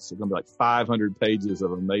encyclopedia. It's going to be like 500 pages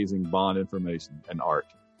of amazing Bond information and art.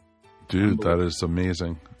 Dude, that is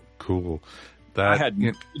amazing. Cool. I had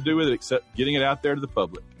nothing to do with it except getting it out there to the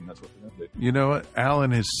public, and that's what we're going to do. You know what?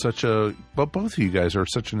 Alan is both of you guys are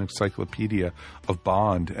such an encyclopedia of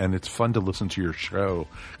Bond, and it's fun to listen to your show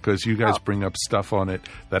because you guys bring up stuff on it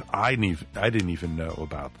that I didn't even know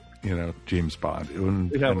about. James Bond.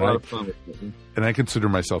 We have a lot of fun with it. And I consider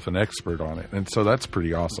myself an expert on it. And so that's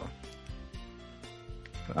pretty awesome.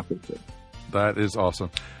 I think so. That is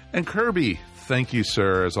awesome. And Kirby, thank you,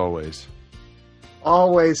 sir, as always.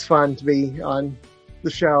 Always fun to be on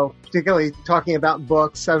the show, particularly talking about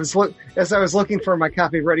books. As I was looking for my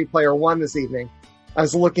copy of Ready Player One this evening, I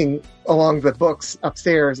was looking along the books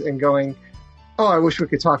upstairs and going, oh, I wish we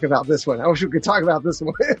could talk about this one. I wish we could talk about this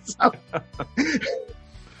one.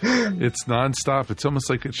 It's nonstop. It's almost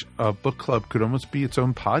like a book club could almost be its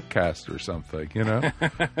own podcast or something,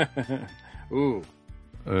 Ooh.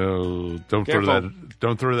 Oh, don't throw that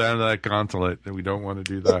into that gauntlet. We don't want to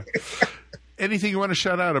do that. Anything you want to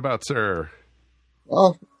shout out about, sir?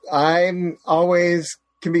 Well, I'm always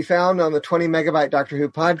can be found on the 20 Megabyte Doctor Who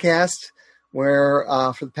podcast, where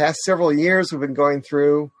for the past several years we've been going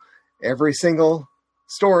through every single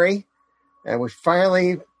story, and we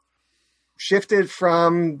finally shifted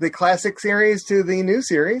from the classic series to the new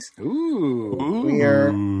series.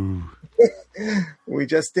 Ooh. We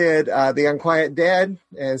just did The Unquiet Dead,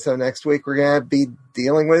 and so next week we're going to be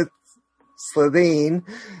dealing with Slitheen.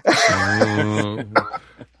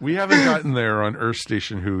 We haven't gotten there on Earth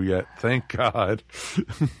Station Who yet, thank God.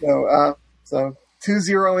 So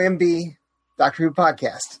 20MB Doctor Who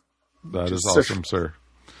podcast. That is awesome, sir.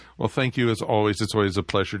 Well, thank you as always. It's always a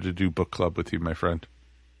pleasure to do book club with you, my friend.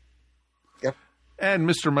 Yep. And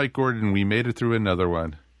Mr. Mike Gordon, we made it through another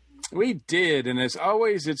one. We did, and as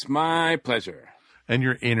always, it's my pleasure. And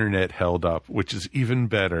your internet held up, which is even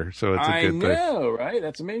better, so it's a good thing. I know, right?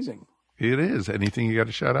 That's amazing. It is. Anything you got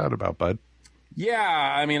to shout out about, bud? Yeah,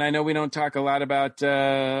 I mean, I know we don't talk a lot about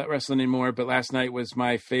wrestling anymore, but last night was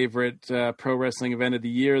my favorite pro wrestling event of the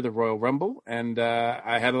year, the Royal Rumble, and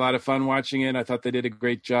I had a lot of fun watching it. I thought they did a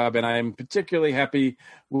great job, and I'm particularly happy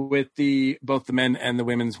with both the men and the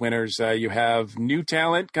women's winners. You have new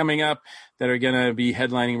talent coming up that are going to be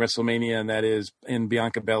headlining WrestleMania, and that is in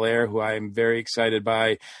Bianca Belair, who I am very excited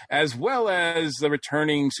by, as well as the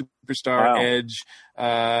returning superstar Edge.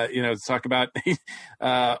 Talk about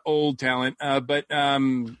old talent, but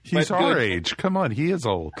he's our age. Come on, he is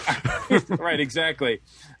old. Right, exactly.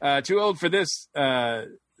 Too old for this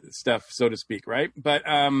stuff, so to speak, right? But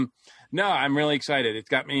no, I'm really excited. It's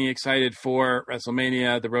got me excited for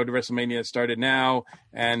WrestleMania. The road to WrestleMania started now,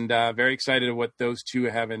 and very excited at what those two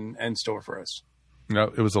have in store for us. No,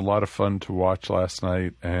 it was a lot of fun to watch last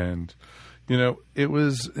night, and it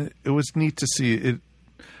was neat to see it.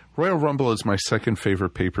 Royal Rumble is my second favorite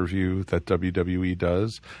pay-per-view that WWE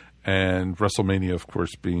does, and WrestleMania, of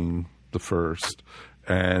course, being the first.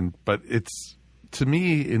 But it's, to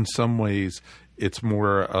me, in some ways, it's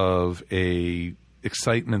more of a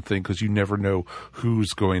excitement thing because you never know who's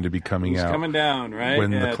going to be coming out. Coming down, right?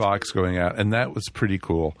 When the clock's going out. And that was pretty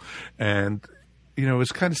cool. And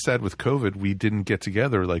it's kind of sad with COVID. We didn't get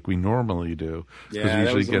together like we normally do. Yeah,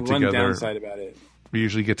 that was the one downside about it. We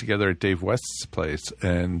usually get together at Dave West's place.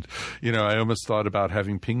 And, I almost thought about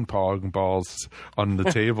having ping pong balls on the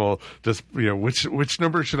table. Just, which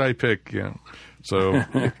number should I pick? So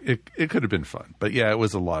it could have been fun. But, yeah, it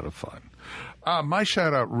was a lot of fun. My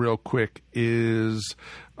shout out real quick is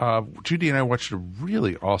Judy and I watched a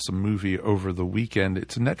really awesome movie over the weekend.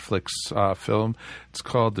 It's a Netflix film. It's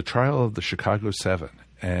called The Trial of the Chicago 7.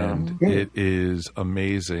 And it is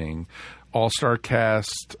amazing. All-star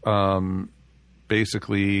cast.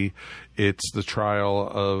 Basically, it's the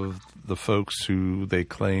trial of the folks who they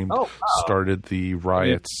claimed started the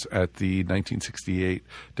riots at the 1968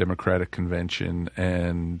 Democratic Convention,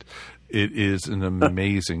 and it is an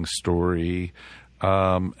amazing story.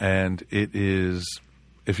 And it is,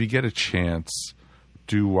 if you get a chance,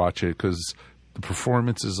 do watch it because the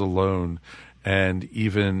performances alone, and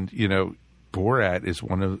even Borat is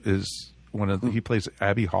one of he plays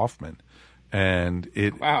Abby Hoffman. And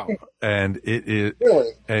it is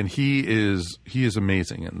Really? and he is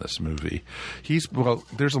amazing in this movie.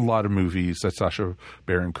 There's a lot of movies that Sacha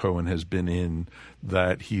Baron Cohen has been in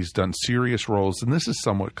that he's done serious roles, and this is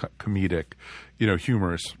somewhat comedic,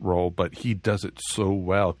 humorous role, but he does it so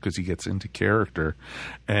well because he gets into character.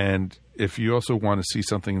 And if you also want to see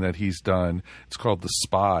something that he's done, it's called The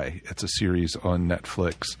Spy. It's a series on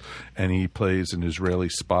Netflix, and he plays an Israeli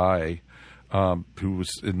spy who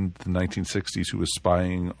was in the 1960s, who was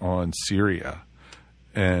spying on Syria.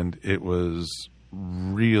 And it was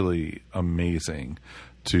really amazing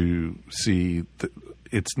to see that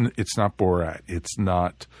it's not Borat. It's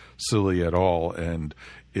not silly at all. And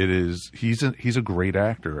it is, he's a great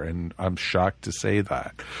actor. And I'm shocked to say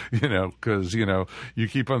that, because, you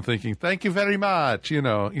keep on thinking, thank you very much. You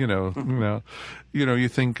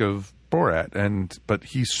think of Borat, but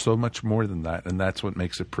he's so much more than that, and that's what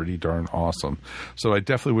makes it pretty darn awesome. So I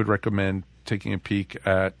definitely would recommend taking a peek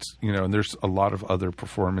at, and there's a lot of other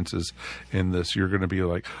performances in this. You're going to be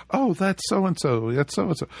like, oh, that's so-and-so, that's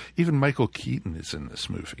so-and-so. Even Michael Keaton is in this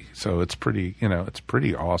movie. So it's pretty, it's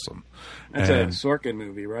pretty awesome. That's a Sorkin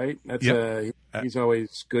movie, right? That's he's always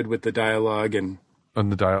good with the dialogue and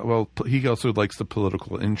the dialogue. Well, he also likes the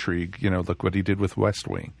political intrigue, look what he did with West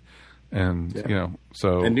Wing. And,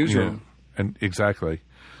 so. And Newsroom. And exactly.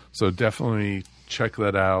 So definitely check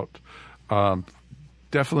that out.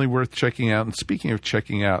 Definitely worth checking out. And speaking of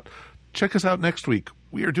checking out, check us out next week.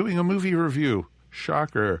 We are doing a movie review.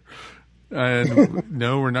 Shocker. And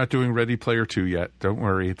no, we're not doing Ready Player 2 yet. Don't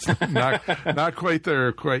worry. It's not quite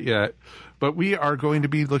there quite yet. But we are going to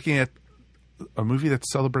be looking at a movie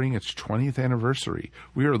that's celebrating its 20th anniversary.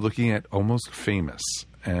 We are looking at Almost Famous.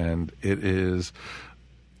 And it is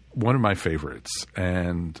one of my favorites,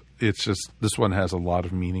 and it's just, this one has a lot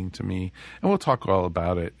of meaning to me, and we'll talk all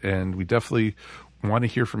about it. And we definitely want to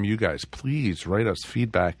hear from you guys. Please write us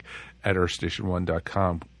feedback at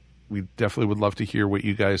earthstation1.com. We definitely would love to hear what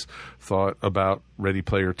you guys thought about Ready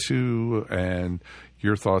Player 2 and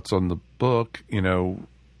your thoughts on the book.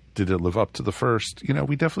 Did it live up to the first?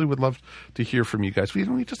 We definitely would love to hear from you guys.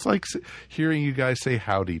 We just like hearing you guys say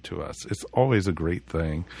howdy to us. It's always a great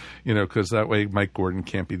thing, because that way Mike Gordon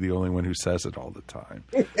can't be the only one who says it all the time.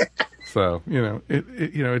 So,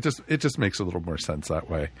 it just makes a little more sense that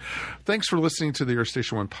way. Thanks for listening to the Earth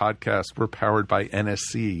Station One podcast. We're powered by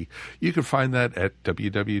NSC. You can find that at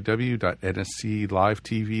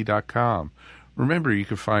www.nsclivetv.com. Remember, you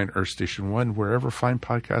can find Earth Station One wherever fine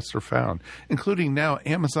podcasts are found, including now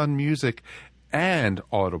Amazon Music and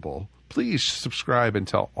Audible. Please subscribe and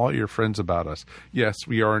tell all your friends about us. Yes,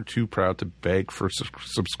 we aren't too proud to beg for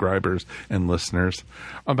subscribers and listeners.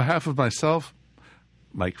 On behalf of myself,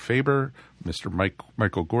 Mike Faber, Mr.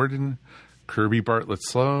 Michael Gordon, Kirby Bartlett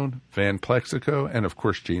Sloan, Van Plexico, and of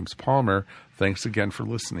course James Palmer, thanks again for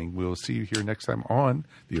listening. We will see you here next time on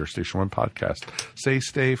the Earth Station One podcast. Stay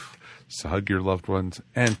safe, hug your loved ones,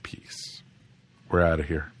 and peace. We're out of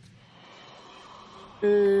here.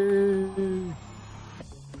 And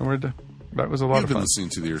we're done. That was a lot of fun. You've been listening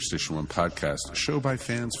to the Earth Station One podcast, a show by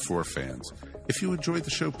fans for fans. If you enjoyed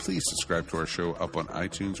the show, please subscribe to our show up on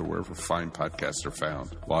iTunes or wherever fine podcasts are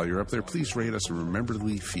found. While you're up there, please rate us and remember to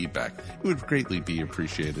leave feedback. It would greatly be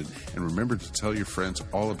appreciated. And remember to tell your friends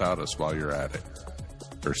all about us while you're at it.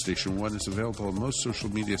 Earth Station One is available on most social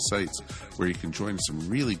media sites where you can join some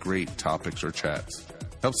really great topics or chats.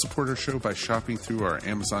 Help support our show by shopping through our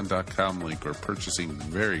Amazon.com link or purchasing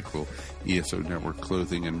very cool ESO Network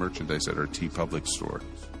clothing and merchandise at our TeePublic store.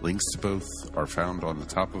 Links to both are found on the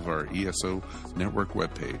top of our ESO Network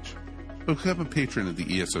webpage. Become a patron of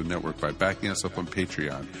the ESO Network by backing us up on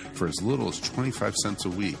Patreon for as little as 25 cents a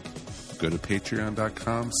week. Go to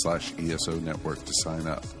patreon.com/ESO Network to sign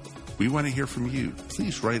up. We want to hear from you.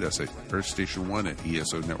 Please write us at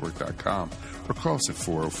earthstation1@esonetwork.com or call us at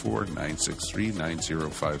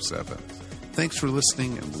 404-963-9057. Thanks for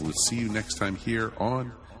listening, and we'll see you next time here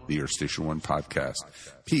on the Earth Station One podcast.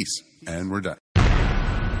 Peace, and we're done.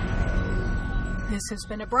 This has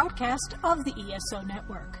been a broadcast of the ESO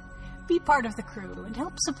Network. Be part of the crew and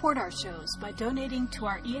help support our shows by donating to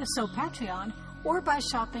our ESO Patreon or by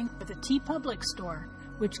shopping at the TeePublic store,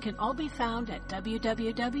 which can all be found at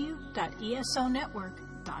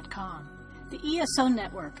www.esonetwork.com. The ESO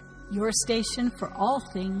Network, your station for all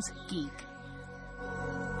things geek.